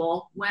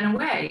virtual went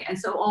away. And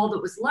so all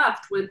that was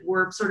left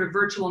were sort of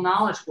virtual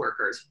knowledge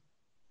workers.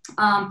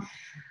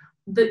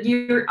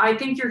 I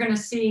think you're going to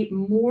see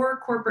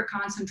more corporate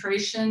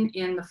concentration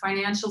in the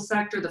financial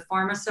sector, the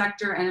pharma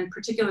sector, and in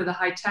particular the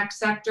high-tech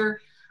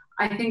sector.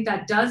 I think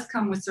that does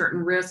come with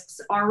certain risks.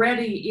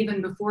 Already,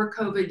 even before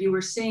COVID, you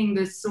were seeing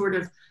this sort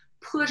of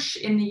push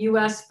in the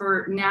US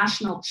for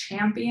national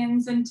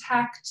champions in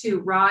tech to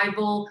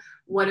rival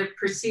what it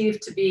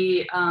perceived to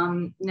be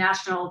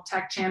national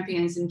tech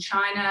champions in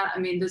China. I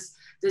mean,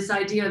 this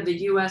idea of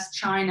the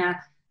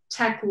US-China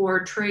tech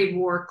war, trade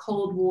war,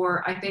 Cold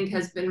War, I think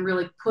has been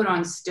really put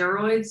on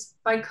steroids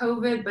by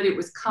COVID, but it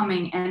was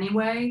coming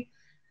anyway.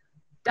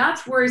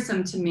 That's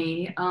worrisome to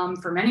me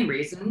for many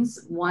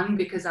reasons. One,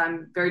 because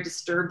I'm very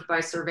disturbed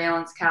by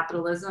surveillance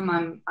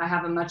capitalism. I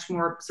have a much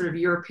more sort of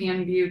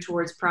European view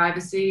towards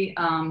privacy.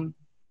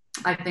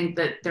 I think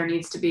that there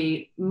needs to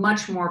be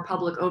much more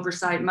public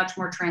oversight, much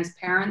more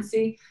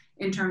transparency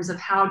in terms of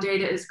how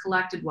data is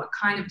collected, what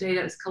kind of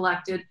data is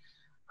collected.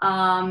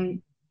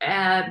 But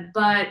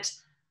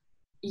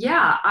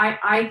yeah,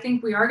 I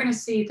think we are going to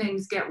see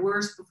things get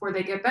worse before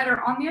they get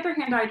better. On the other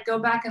hand, I'd go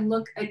back and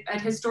look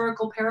at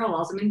historical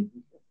parallels. I mean,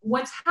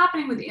 what's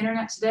happening with the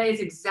internet today is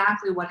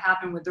exactly what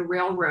happened with the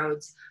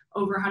railroads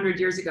over 100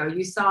 years ago.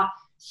 You saw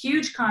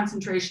huge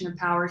concentration of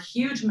power,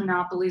 huge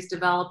monopolies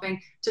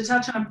developing. To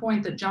touch on a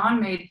point that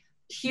John made,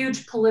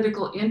 huge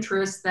political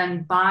interests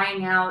then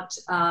buying out,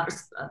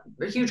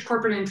 huge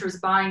corporate interests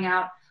buying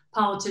out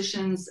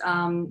politicians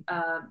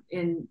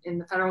in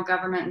the federal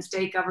government and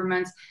state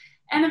governments.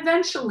 And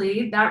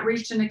eventually that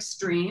reached an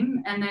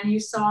extreme. And then you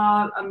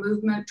saw a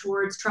movement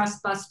towards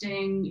trust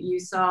busting. You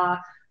saw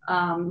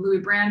Louis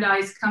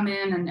Brandeis come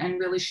in and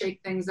really shake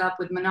things up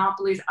with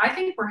monopolies. I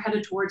think we're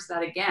headed towards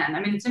that again. I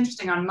mean, it's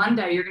interesting. On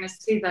Monday, you're going to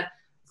see the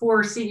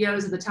 4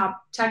 CEOs of the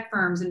top tech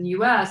firms in the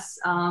US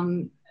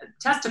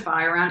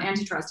testify around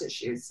antitrust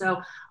issues.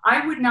 So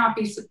I would not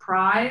be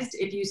surprised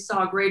if you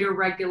saw greater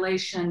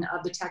regulation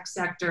of the tech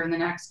sector in the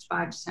next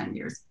 5 to 10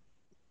 years.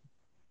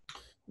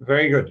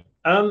 Very good.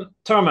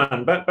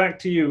 Tharman, back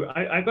to you.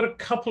 I've got a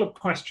couple of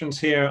questions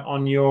here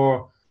on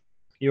your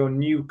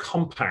new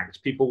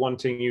compact, people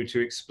wanting you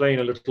to explain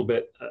a little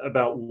bit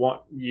about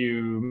what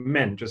you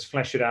meant, just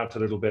flesh it out a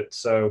little bit.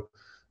 So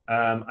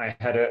I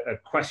had a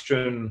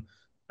question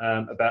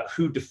about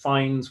who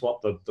defines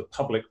what the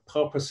public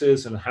purpose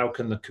is and how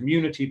can the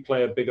community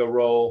play a bigger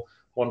role.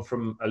 One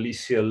from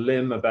Alicia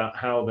Lim about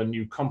how the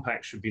new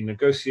compact should be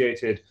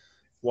negotiated.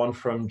 One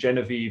from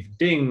Genevieve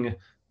Ding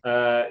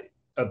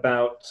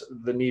about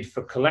the need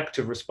for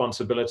collective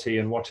responsibility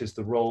and what is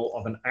the role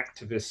of an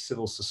activist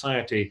civil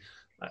society.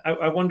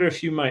 I wonder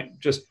if you might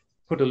just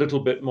put a little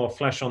bit more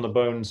flesh on the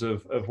bones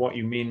of what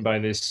you mean by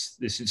this.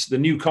 This is the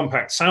new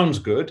compact sounds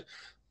good,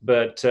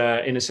 but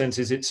in a sense,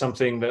 is it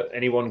something that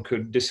anyone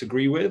could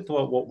disagree with?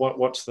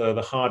 What's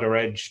the harder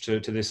edge to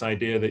this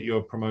idea that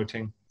you're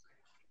promoting?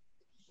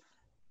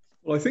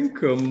 Well, I think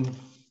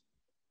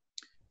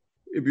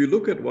if you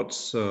look at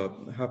what's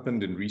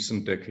happened in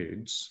recent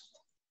decades,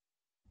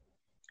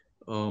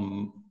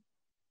 and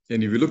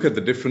if you look at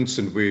the difference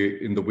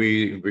in the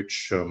way in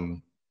which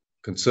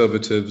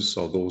conservatives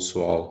or those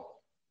who are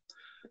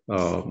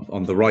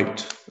on the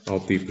right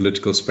of the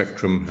political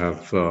spectrum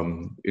have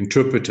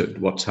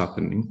interpreted what's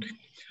happening,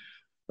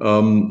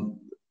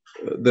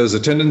 there's a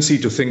tendency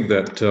to think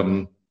that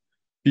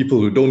people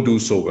who don't do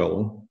so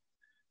well,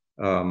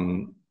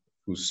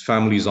 whose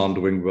families aren't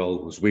doing well,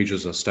 whose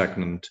wages are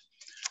stagnant,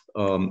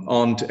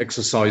 aren't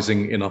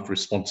exercising enough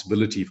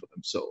responsibility for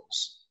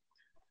themselves.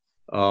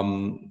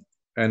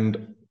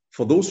 And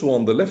for those who are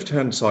on the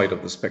left-hand side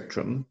of the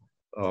spectrum,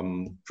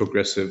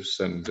 progressives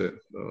and,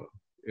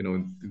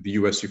 in the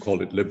US you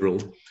call it liberal,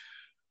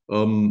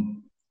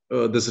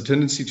 there's a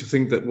tendency to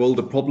think that, well,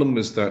 the problem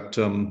is that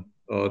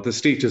the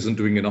state isn't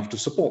doing enough to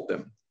support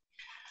them.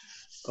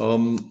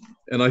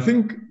 And I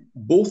think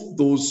both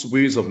those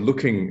ways of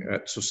looking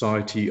at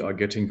society are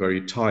getting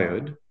very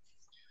tired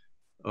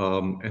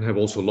and have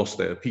also lost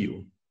their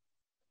appeal.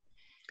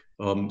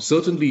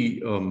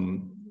 Certainly,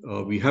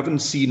 we haven't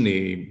seen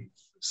a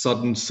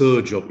sudden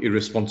surge of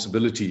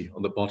irresponsibility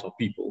on the part of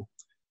people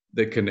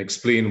that can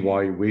explain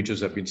why wages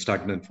have been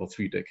stagnant for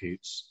 3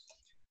 decades.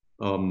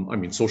 I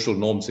mean, social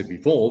norms have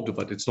evolved,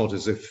 but it's not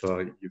as if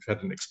you've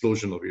had an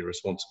explosion of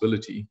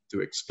irresponsibility to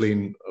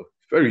explain a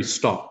very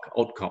stark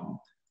outcome,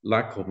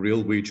 lack of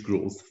real wage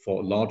growth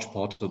for a large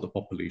part of the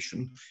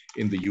population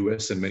in the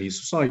US and many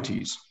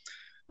societies.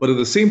 But at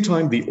the same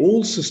time, the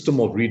old system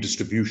of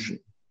redistribution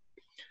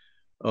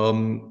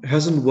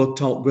hasn't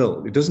worked out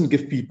well. It doesn't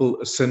give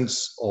people a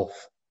sense of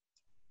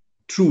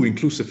true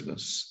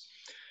inclusiveness.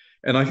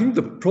 And I think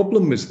the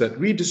problem is that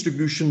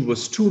redistribution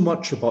was too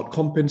much about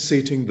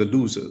compensating the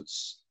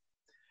losers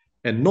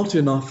and not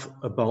enough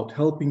about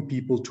helping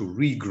people to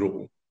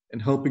regrow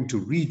and helping to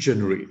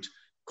regenerate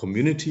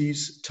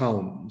communities,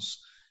 towns,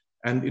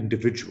 and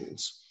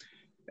individuals,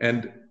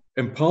 and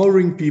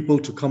empowering people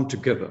to come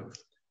together,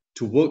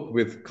 to work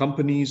with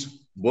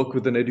companies, work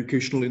with an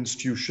educational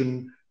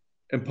institution,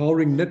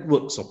 empowering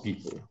networks of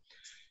people.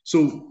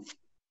 So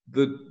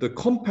the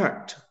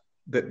compact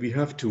that we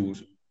have to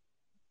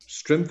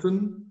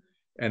strengthen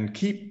and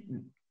keep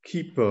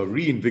keep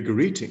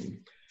reinvigorating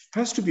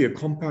has to be a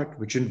compact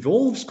which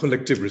involves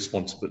collective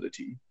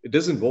responsibility. It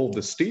does involve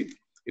the state,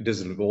 it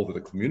doesn't involve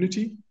the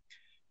community,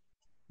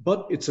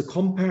 but it's a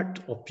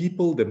compact of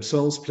people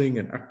themselves playing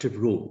an active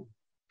role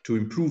to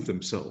improve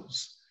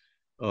themselves,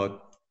 to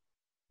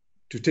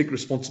take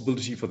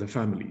responsibility for their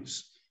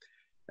families.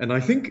 And I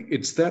think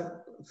it's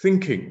that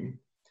thinking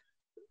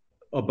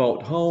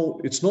about how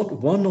it's not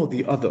one or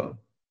the other.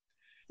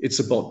 It's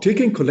about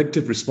taking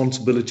collective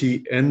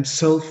responsibility and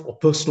self or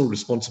personal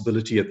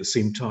responsibility at the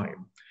same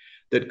time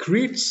that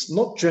creates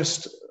not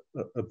just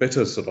a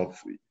better sort of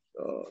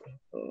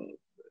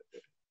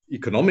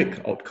economic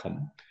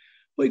outcome,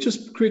 but it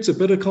just creates a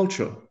better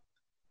culture.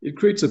 It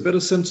creates a better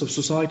sense of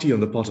society on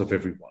the part of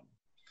everyone,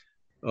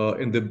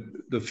 and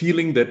the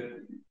feeling that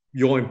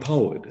you're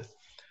empowered.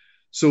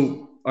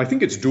 So I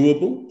think it's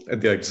doable,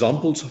 and there are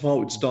examples of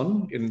how it's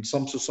done in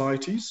some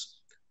societies.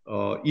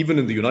 Even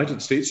in the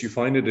United States, you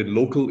find it in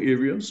local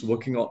areas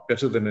working out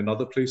better than in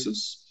other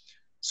places.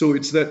 So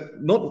it's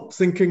that not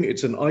thinking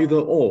it's an either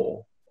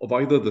or of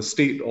either the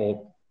state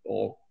or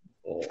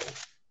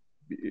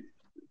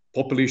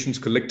populations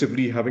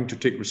collectively having to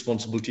take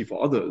responsibility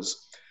for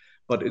others,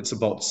 but it's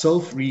about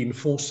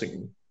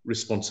self-reinforcing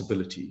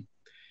responsibility.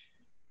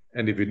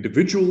 And if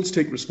individuals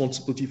take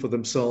responsibility for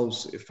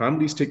themselves, if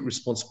families take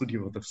responsibility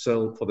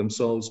for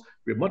themselves,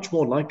 we're much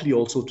more likely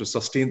also to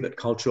sustain that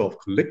culture of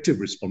collective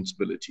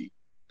responsibility,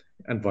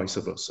 and vice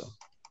versa.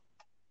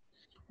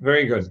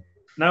 Very good.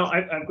 Now,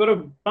 I've got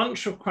a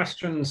bunch of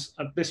questions,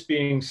 this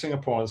being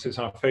Singapore. This is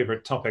our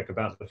favorite topic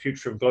about the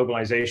future of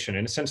globalization.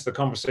 In a sense, the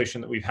conversation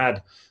that we've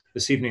had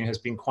this evening has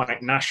been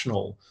quite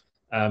national,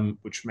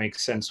 which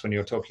makes sense when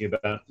you're talking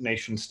about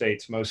nation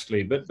states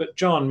mostly. But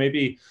John,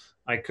 maybe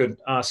I could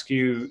ask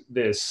you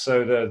this.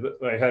 So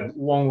I had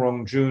Wong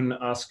Rong Jun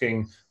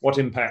asking, what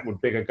impact would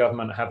bigger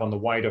government have on the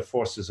wider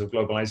forces of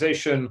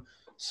globalization?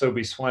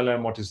 Sobi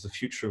Swilam, what is the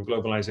future of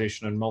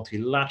globalization and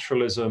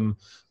multilateralism?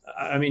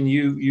 I mean,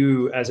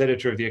 you as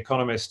editor of The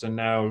Economist and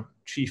now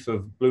chief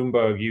of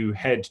Bloomberg, you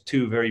head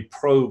two very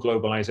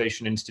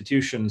pro-globalization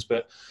institutions,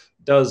 but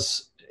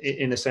does,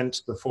 in a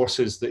sense, the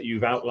forces that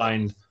you've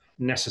outlined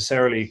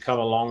necessarily come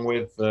along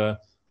with the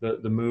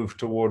move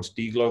towards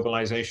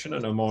deglobalization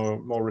and a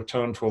more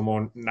return to a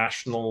more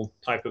national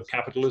type of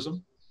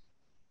capitalism?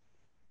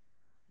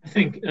 I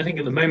think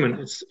at the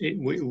moment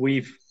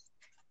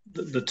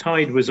the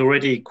tide was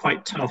already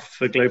quite tough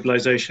for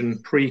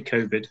globalization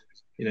pre-COVID.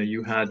 You know,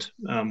 you had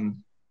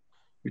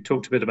we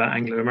talked a bit about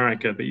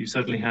Anglo-America, but you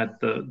certainly had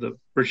the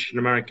British and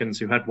Americans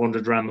who had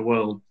wandered around the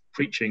world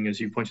preaching, as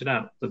you pointed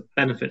out, the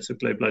benefits of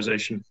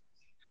globalization.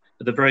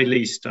 At the very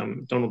least,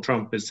 Donald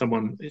Trump is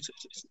someone.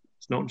 It's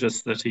not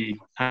just that he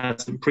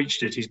hasn't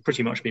preached it; he's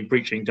pretty much been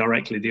preaching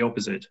directly the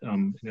opposite.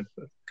 In a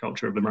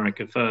culture of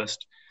America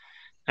first,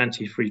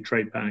 anti-free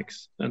trade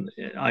pacts, and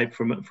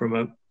from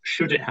a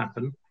should it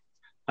happen,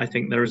 I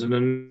think there is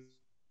an.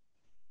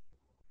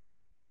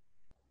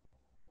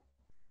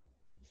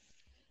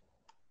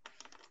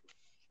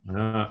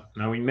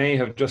 Now we may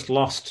have just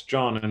lost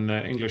John in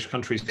the English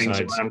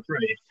countryside.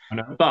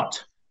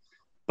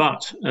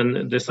 But,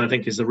 and this I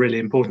think is a really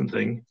important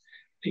thing,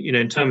 you know,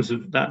 in terms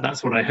of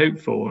that's what I hope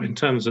for. In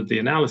terms of the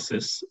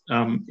analysis,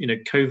 you know,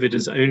 COVID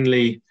has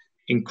only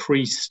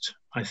increased,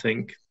 I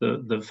think,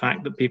 the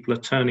fact that people are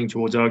turning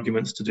towards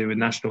arguments to do with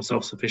national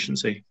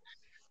self-sufficiency.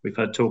 We've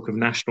had talk of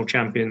national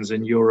champions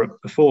in Europe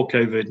before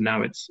COVID.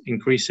 Now it's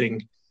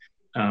increasing.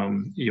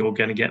 You're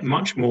going to get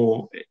much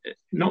more,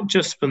 not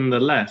just from the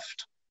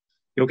left.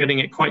 You're getting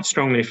it quite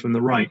strongly from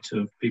the right,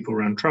 of people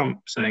around Trump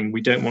saying we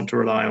don't want to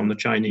rely on the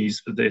Chinese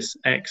for this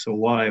X or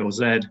Y or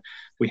Z.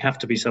 We have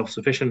to be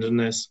self-sufficient in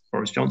this.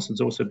 Boris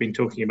Johnson's also been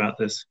talking about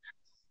this.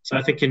 So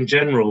I think in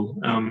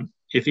general,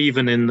 if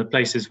even in the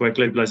places where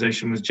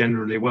globalization was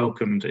generally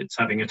welcomed, it's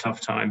having a tough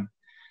time,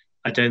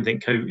 I don't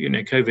think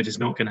COVID is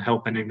not going to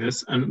help any of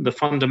this. And the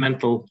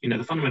fundamental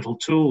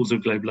tools of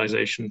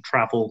globalization,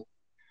 travel,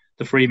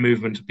 the free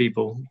movement of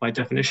people, by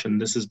definition,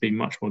 this has been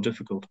much more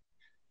difficult.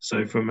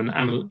 So from an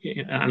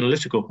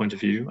analytical point of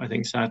view, I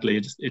think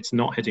sadly it's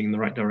not heading in the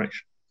right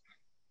direction.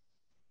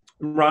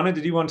 Rana,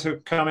 did you want to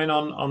come in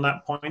on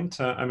that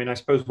point? I mean, I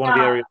suppose one of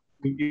the areas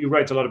you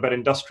write a lot about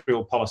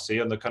industrial policy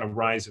and the kind of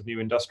rise of new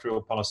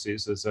industrial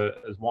policies as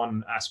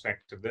one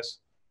aspect of this.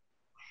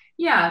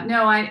 Yeah,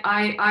 no,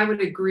 I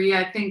would agree.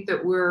 I think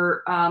that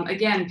we're,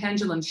 again,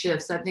 pendulum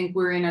shifts. I think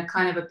we're in a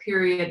kind of a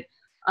period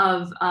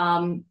of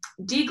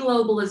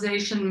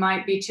deglobalization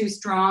might be too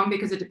strong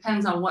because it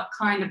depends on what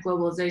kind of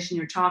globalization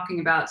you're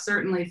talking about.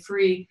 Certainly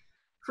free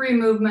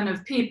movement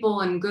of people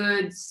and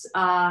goods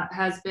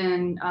has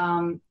been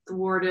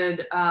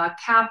thwarted,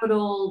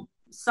 capital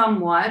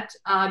somewhat.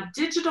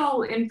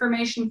 Digital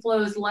information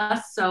flows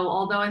less so,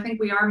 although I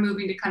think we are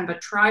moving to kind of a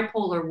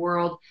tripolar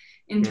world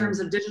in terms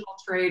of digital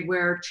trade,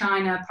 where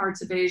China,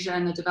 parts of Asia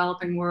and the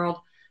developing world,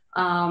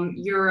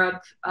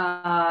 Europe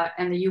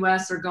and the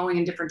US are going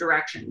in different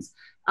directions.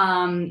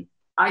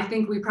 I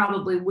think we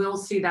probably will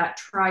see that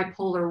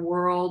tripolar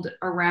world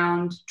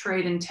around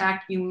trade and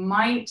tech. You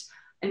might,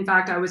 in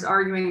fact, I was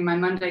arguing in my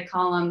Monday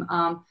column,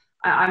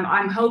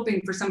 I'm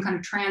hoping for some kind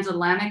of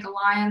transatlantic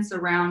alliance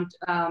around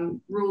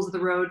rules of the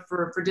road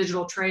for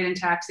digital trade and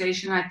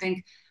taxation. I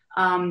think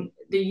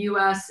the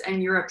US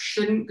and Europe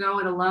shouldn't go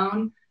it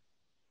alone.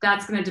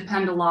 That's going to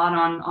depend a lot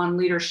on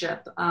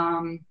leadership.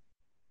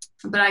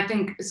 But I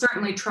think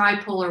certainly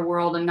tripolar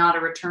world and not a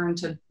return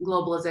to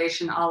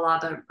globalization a la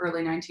the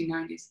early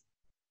 1990s.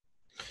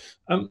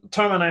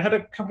 Tharman, I had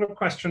a couple of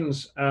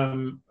questions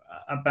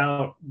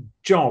about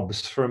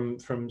jobs from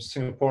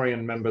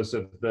Singaporean members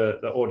of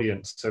the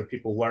audience. So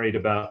people worried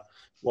about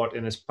what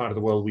in this part of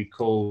the world we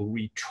call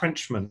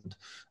retrenchment.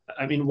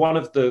 I mean, one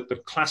of the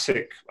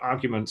classic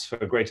arguments for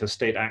greater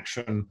state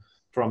action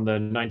from the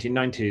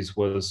 1990s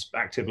was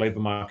active labor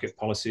market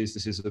policies.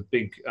 This is a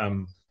big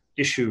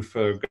issue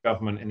for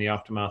government in the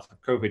aftermath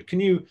of COVID. Can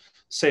you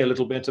say a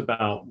little bit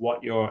about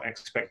what your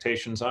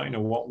expectations are? You know,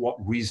 what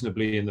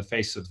reasonably, in the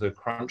face of the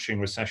crunching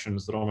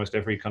recessions that almost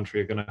every country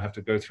are going to have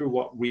to go through,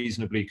 what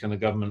reasonably can the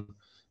government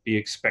be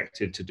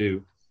expected to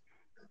do?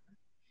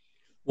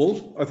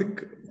 Well, I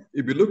think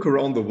if you look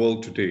around the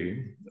world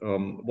today,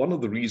 one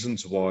of the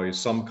reasons why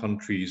some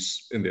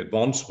countries in the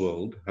advanced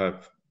world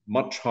have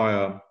much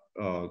higher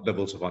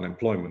levels of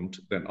unemployment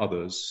than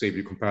others, say if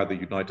you compare the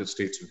United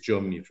States with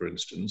Germany, for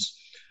instance,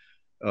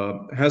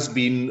 has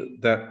been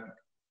that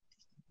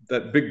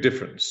big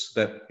difference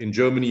that in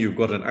Germany, you've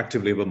got an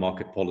active labor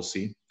market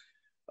policy.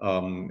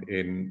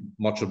 In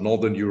much of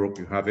Northern Europe,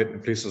 you have it.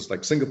 In places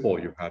like Singapore,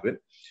 you have it.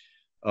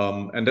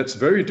 And that's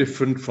very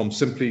different from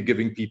simply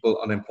giving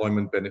people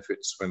unemployment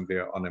benefits when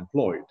they're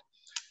unemployed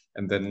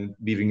and then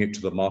leaving it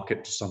to the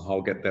market to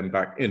somehow get them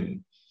back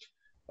in.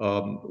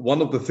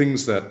 One of the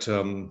things that,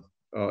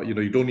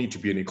 you don't need to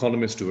be an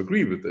economist to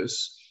agree with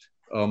this.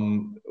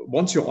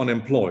 Once you're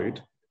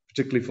unemployed,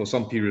 particularly for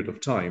some period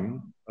of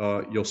time,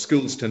 your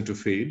skills tend to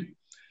fade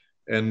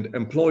and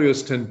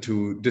employers tend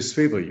to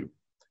disfavor you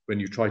when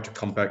you try to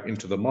come back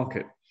into the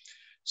market.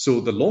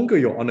 So the longer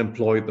you're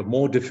unemployed, the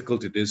more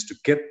difficult it is to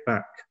get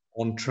back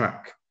on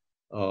track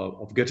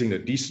of getting a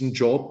decent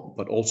job,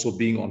 but also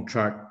being on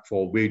track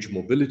for wage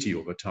mobility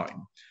over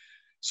time.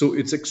 So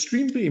it's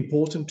extremely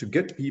important to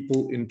get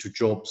people into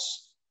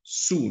jobs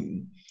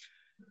soon,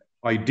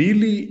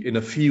 ideally in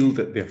a field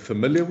that they're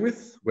familiar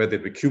with, where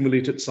they've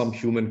accumulated some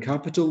human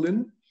capital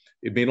in.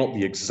 It may not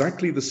be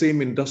exactly the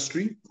same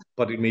industry,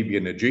 but it may be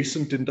an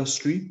adjacent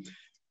industry.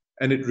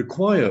 And it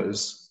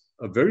requires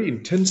a very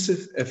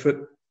intensive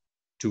effort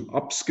to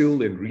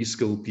upskill and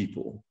reskill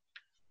people.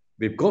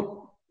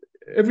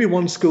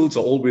 Everyone's skills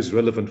are always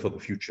relevant for the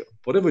future.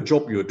 Whatever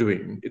job you're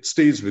doing, it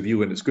stays with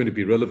you and it's going to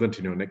be relevant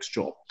in your next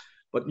job.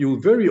 But you'll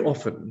very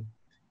often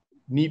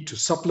need to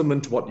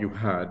supplement what you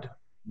had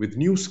with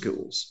new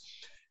skills.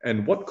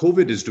 And what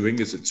COVID is doing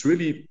is it's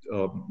really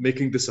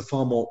making this a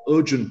far more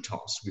urgent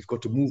task. We've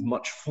got to move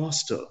much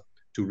faster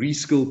to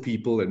reskill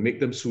people and make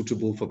them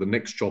suitable for the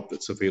next job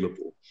that's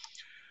available.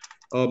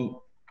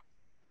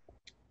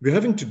 We're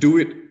having to do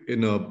it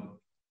in a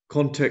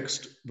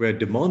context where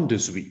demand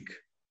is weak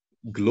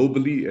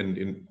globally and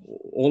in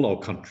all our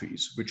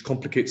countries, which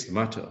complicates the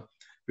matter.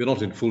 We're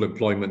not in full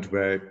employment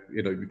where,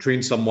 you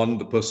train someone,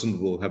 the person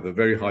will have a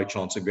very high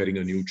chance of getting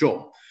a new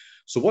job.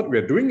 So what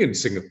we're doing in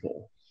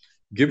Singapore,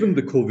 given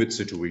the COVID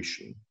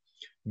situation,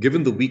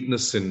 given the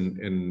weakness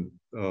in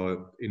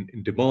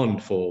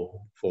demand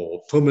for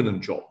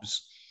permanent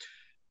jobs,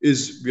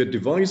 is we're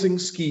devising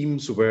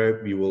schemes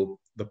where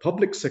the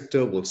public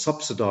sector will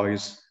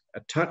subsidize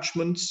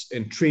attachments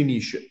and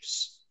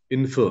traineeships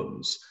in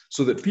firms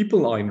so that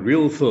people are in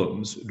real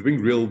firms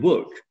doing real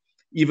work,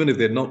 even if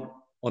they're not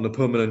on a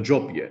permanent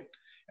job yet.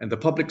 And the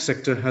public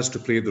sector has to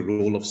play the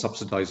role of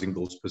subsidizing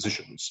those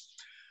positions.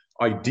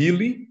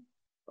 Ideally,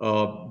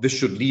 this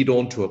should lead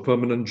on to a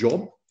permanent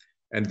job.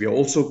 And we are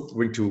also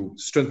going to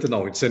strengthen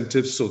our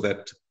incentives so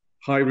that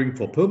hiring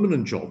for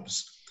permanent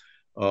jobs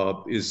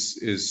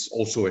is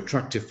also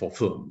attractive for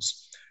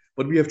firms.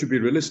 But we have to be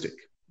realistic.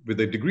 With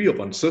the degree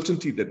of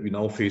uncertainty that we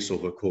now face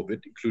over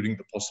COVID, including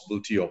the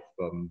possibility of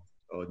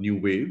new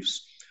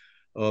waves,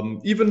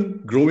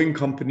 even growing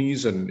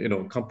companies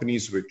and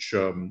companies which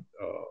are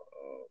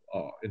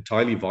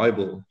entirely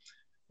viable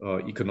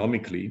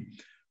economically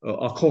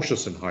are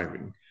cautious in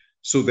hiring.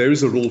 So there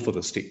is a role for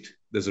the state.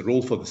 There's a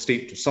role for the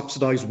state to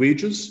subsidize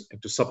wages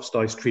and to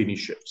subsidize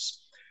traineeships.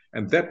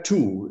 And that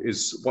too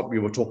is what we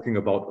were talking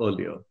about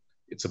earlier.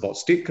 It's about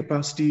state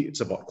capacity,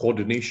 it's about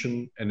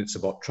coordination, and it's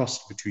about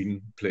trust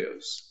between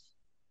players.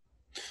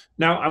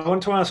 Now, I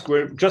want to ask,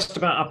 we're just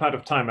about up out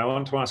of time. I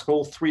want to ask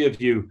all three of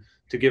you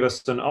to give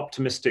us an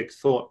optimistic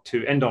thought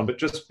to end on. But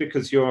just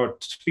because you're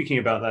speaking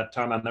about that,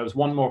 Tharman, there was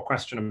one more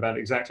question about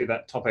exactly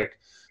that topic.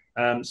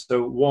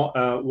 So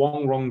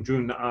Wong Rong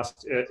Jun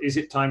asked, is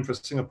it time for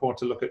Singapore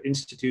to look at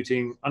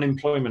instituting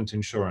unemployment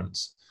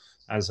insurance,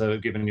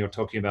 given you're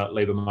talking about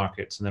labor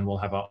markets, and then we'll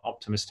have our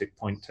optimistic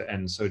point to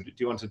end. So do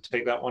you want to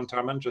take that one,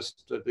 Tharman,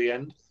 just at the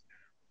end?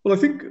 Well, I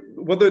think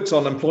whether it's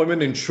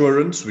unemployment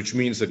insurance, which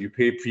means that you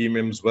pay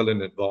premiums well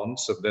in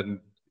advance, and then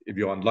if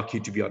you're unlucky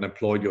to be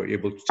unemployed, you're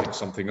able to take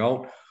something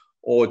out,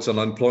 or it's an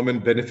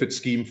unemployment benefit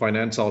scheme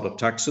financed out of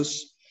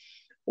taxes,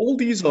 All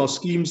these are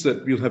schemes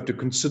that we'll have to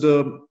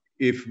consider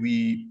if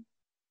we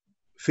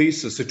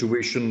face a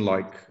situation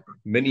like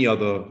many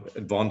other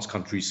advanced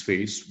countries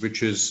face,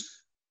 which is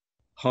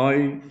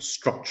high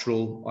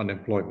structural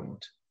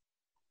unemployment.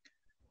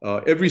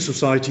 Every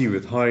society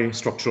with high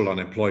structural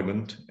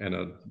unemployment and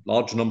a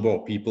large number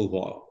of people who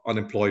are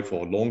unemployed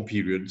for long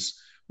periods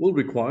will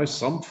require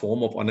some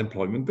form of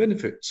unemployment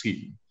benefit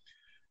scheme.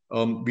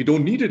 We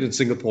don't need it in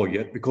Singapore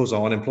yet because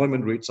our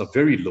unemployment rates are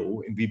very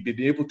low and we've been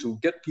able to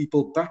get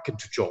people back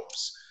into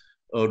jobs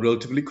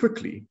relatively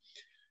quickly.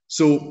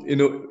 So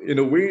in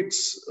a way,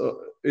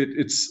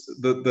 it's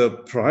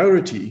the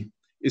priority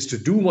is to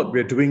do what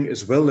we're doing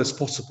as well as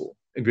possible.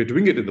 And we're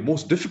doing it in the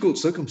most difficult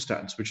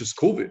circumstance, which is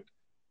COVID,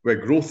 where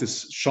growth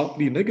is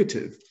sharply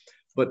negative.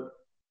 But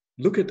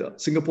look at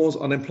Singapore's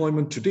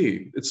unemployment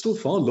today. It's still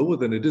far lower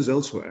than it is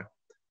elsewhere.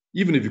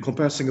 Even if you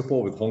compare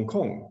Singapore with Hong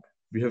Kong,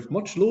 we have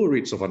much lower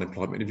rates of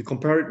unemployment. If you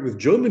compare it with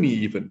Germany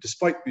even,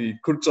 despite the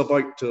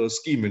Kurzarbeit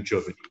scheme in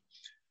Germany,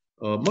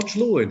 much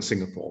lower in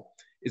Singapore.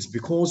 It's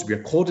because we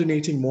are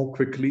coordinating more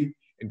quickly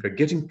and we're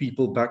getting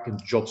people back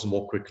into jobs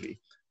more quickly.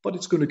 But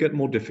it's going to get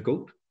more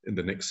difficult in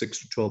the next 6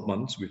 to 12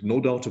 months. We've no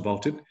doubt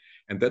about it.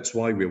 And that's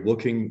why we're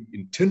working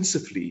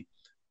intensively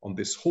on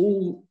this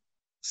whole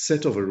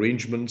set of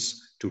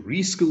arrangements to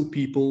reskill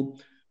people,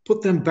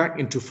 put them back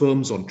into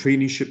firms on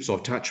traineeships or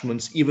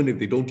attachments, even if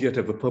they don't yet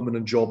have a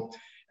permanent job,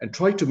 and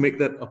try to make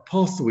that a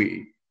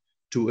pathway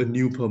to a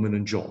new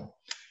permanent job.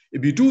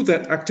 If you do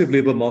that active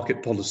labor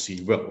market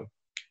policy well,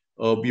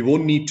 we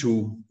won't need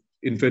to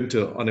invent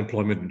an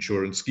unemployment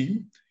insurance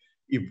scheme.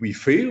 If we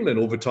fail and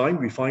over time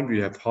we find we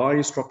have high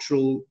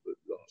structural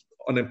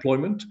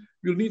unemployment,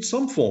 we'll need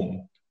some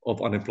form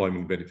of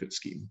unemployment benefit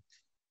scheme.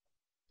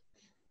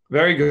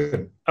 Very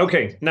good.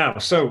 Okay, now,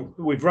 so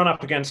we've run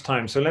up against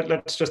time. So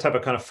let's just have a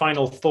kind of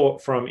final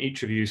thought from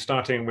each of you,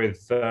 starting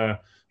with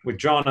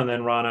John and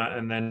then Rana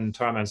and then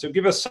Tharman. So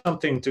give us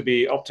something to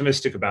be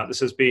optimistic about. This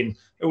has been,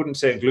 I wouldn't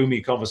say a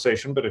gloomy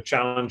conversation, but a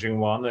challenging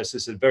one. This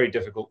is a very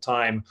difficult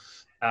time.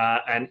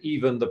 And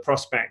even the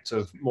prospect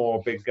of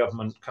more big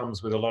government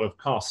comes with a lot of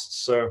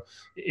costs. So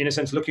in a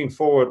sense, looking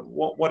forward,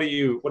 what are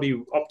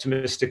you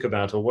optimistic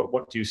about, or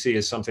what do you see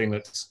as something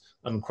that's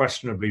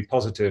unquestionably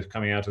positive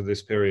coming out of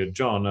this period?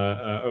 John,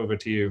 over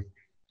to you.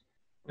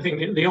 I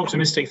think the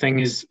optimistic thing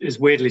is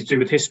weirdly to do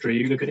with history.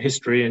 You look at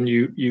history and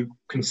you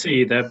can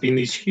see there have been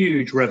these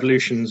huge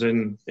revolutions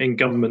in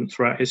government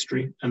throughout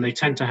history, and they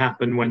tend to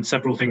happen when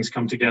several things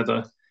come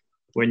together.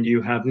 When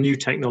you have new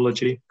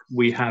technology,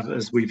 we have,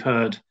 as we've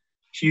heard,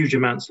 huge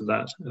amounts of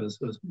that, as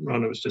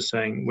Rana was just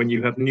saying. When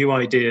you have new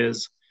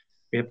ideas,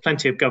 we have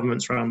plenty of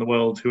governments around the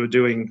world who are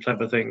doing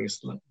clever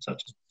things,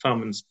 such as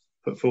Tharman's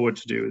put forward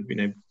to do,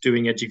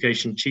 doing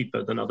education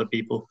cheaper than other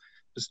people,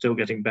 but still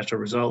getting better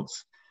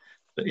results.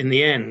 But in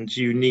the end,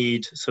 you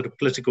need sort of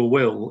political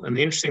will. And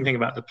the interesting thing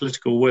about the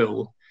political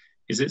will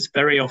is it's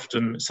very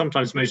often,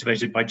 sometimes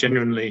motivated by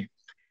genuinely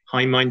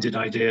high-minded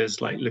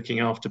ideas like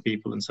looking after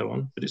people and so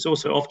on, but it's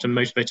also often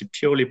motivated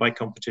purely by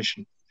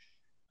competition.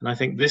 And I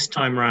think this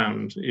time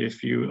round,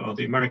 if you are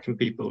the American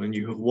people and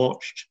you have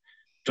watched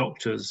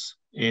doctors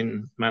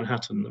in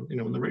Manhattan, one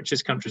of the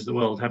richest countries in the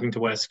world, having to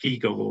wear ski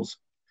goggles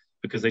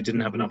because they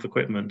didn't have enough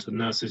equipment, and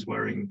nurses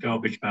wearing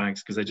garbage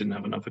bags because they didn't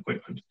have enough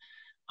equipment,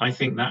 I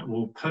think that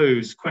will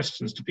pose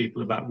questions to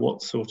people about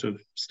what sort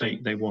of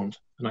state they want.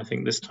 And I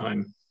think this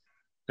time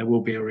there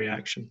will be a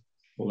reaction.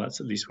 Well, that's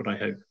at least what I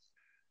hope.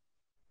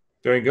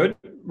 Very good.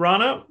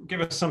 Rana,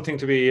 give us something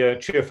to be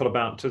cheerful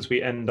about as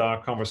we end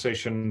our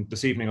conversation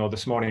this evening or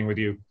this morning with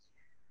you.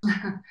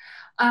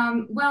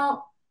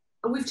 Well,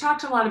 we've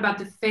talked a lot about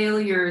the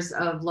failures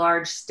of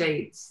large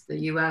states, the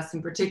US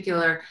in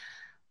particular,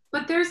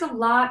 but there's a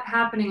lot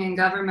happening in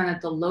government at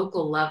the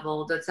local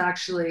level that's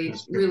actually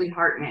really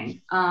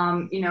heartening.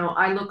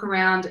 I look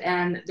around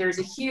and there's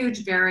a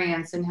huge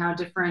variance in how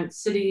different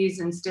cities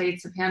and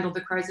states have handled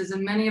the crisis,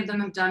 and many of them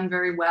have done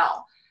very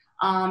well.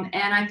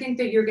 And I think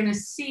that you're going to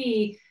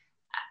see,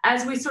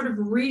 as we sort of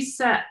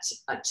reset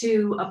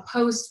to a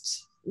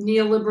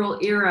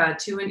post-neoliberal era,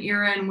 to an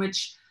era in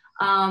which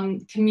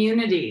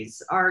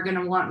communities are going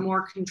to want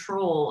more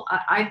control,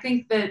 I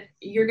think that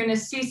you're going to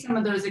see some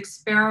of those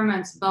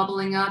experiments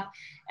bubbling up.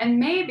 And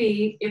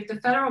maybe if the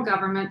federal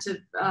government, to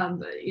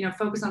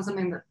focus on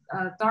something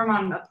that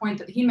Tharman, a point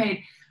that he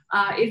made,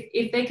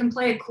 if they can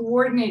play a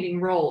coordinating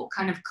role,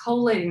 kind of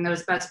collating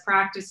those best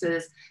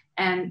practices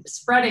and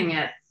spreading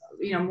it,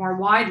 more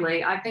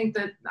widely, I think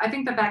that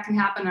can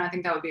happen, and I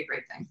think that would be a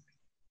great thing.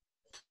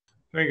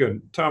 Very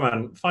good.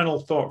 Tharman, final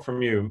thought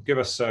from you. Give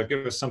us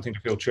something to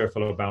feel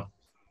cheerful about.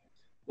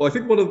 Well, I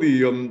think one of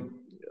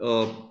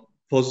the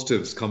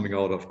positives coming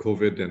out of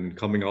COVID and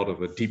coming out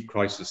of a deep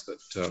crisis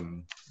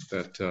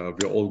that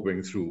we're all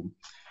going through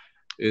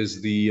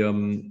is the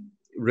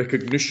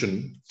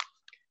recognition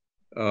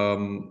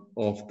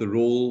of the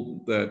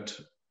role that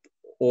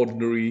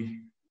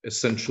ordinary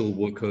essential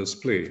workers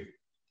play.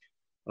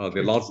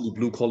 They're largely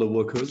blue-collar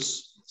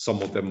workers.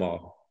 Some of them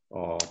are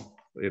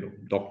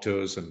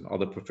doctors and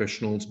other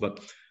professionals, but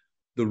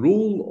the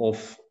role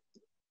of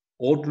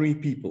ordinary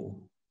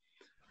people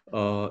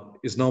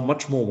is now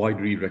much more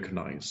widely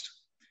recognized.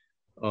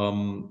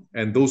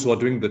 And those who are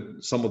doing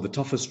some of the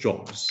toughest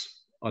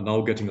jobs are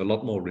now getting a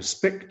lot more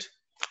respect,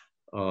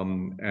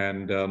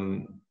 and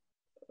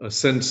a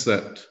sense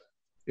that,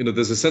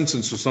 there's a sense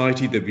in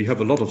society that we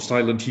have a lot of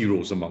silent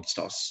heroes amongst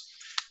us.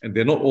 And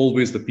they're not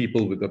always the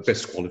people with the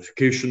best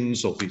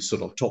qualifications or these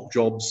sort of top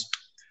jobs.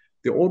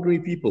 They're ordinary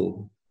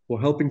people who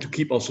are helping to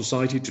keep our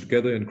society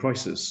together in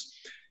crisis.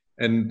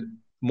 And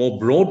more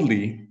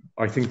broadly,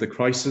 I think the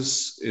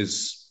crisis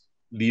is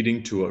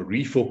leading to a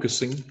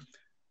refocusing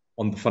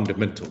on the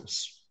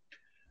fundamentals.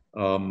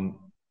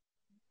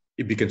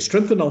 If we can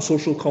strengthen our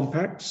social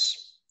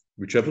compacts,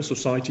 whichever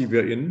society we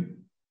are in,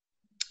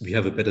 we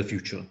have a better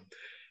future.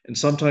 And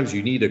sometimes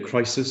you need a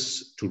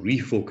crisis to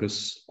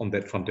refocus on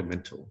that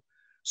fundamental.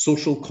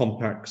 Social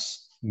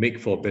compacts make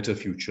for a better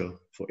future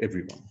for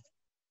everyone.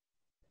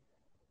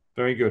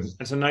 Very good.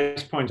 That's a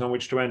nice point on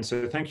which to end.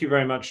 So thank you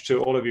very much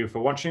to all of you for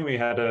watching. We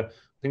had, I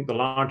think, the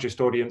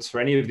largest audience for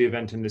any of the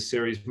event in this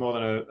series, more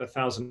than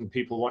 1,000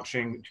 people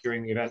watching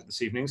during the event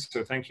this evening.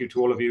 So thank you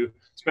to all of you,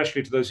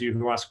 especially to those of you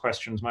who asked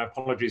questions. My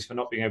apologies for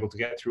not being able to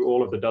get through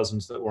all of the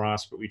dozens that were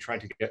asked, but we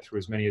tried to get through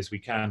as many as we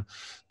can.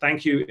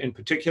 Thank you in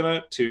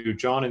particular to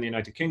John in the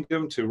United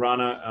Kingdom, to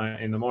Rana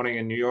in the morning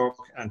in New York,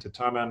 and to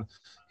Tharman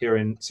here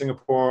in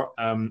Singapore.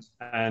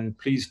 And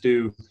please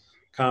do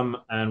come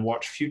and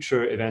watch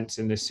future events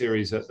in this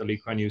series at the Lee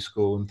Kuan Yew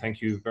School. And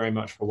thank you very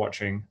much for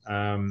watching.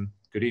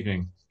 Good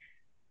evening.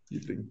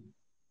 Evening.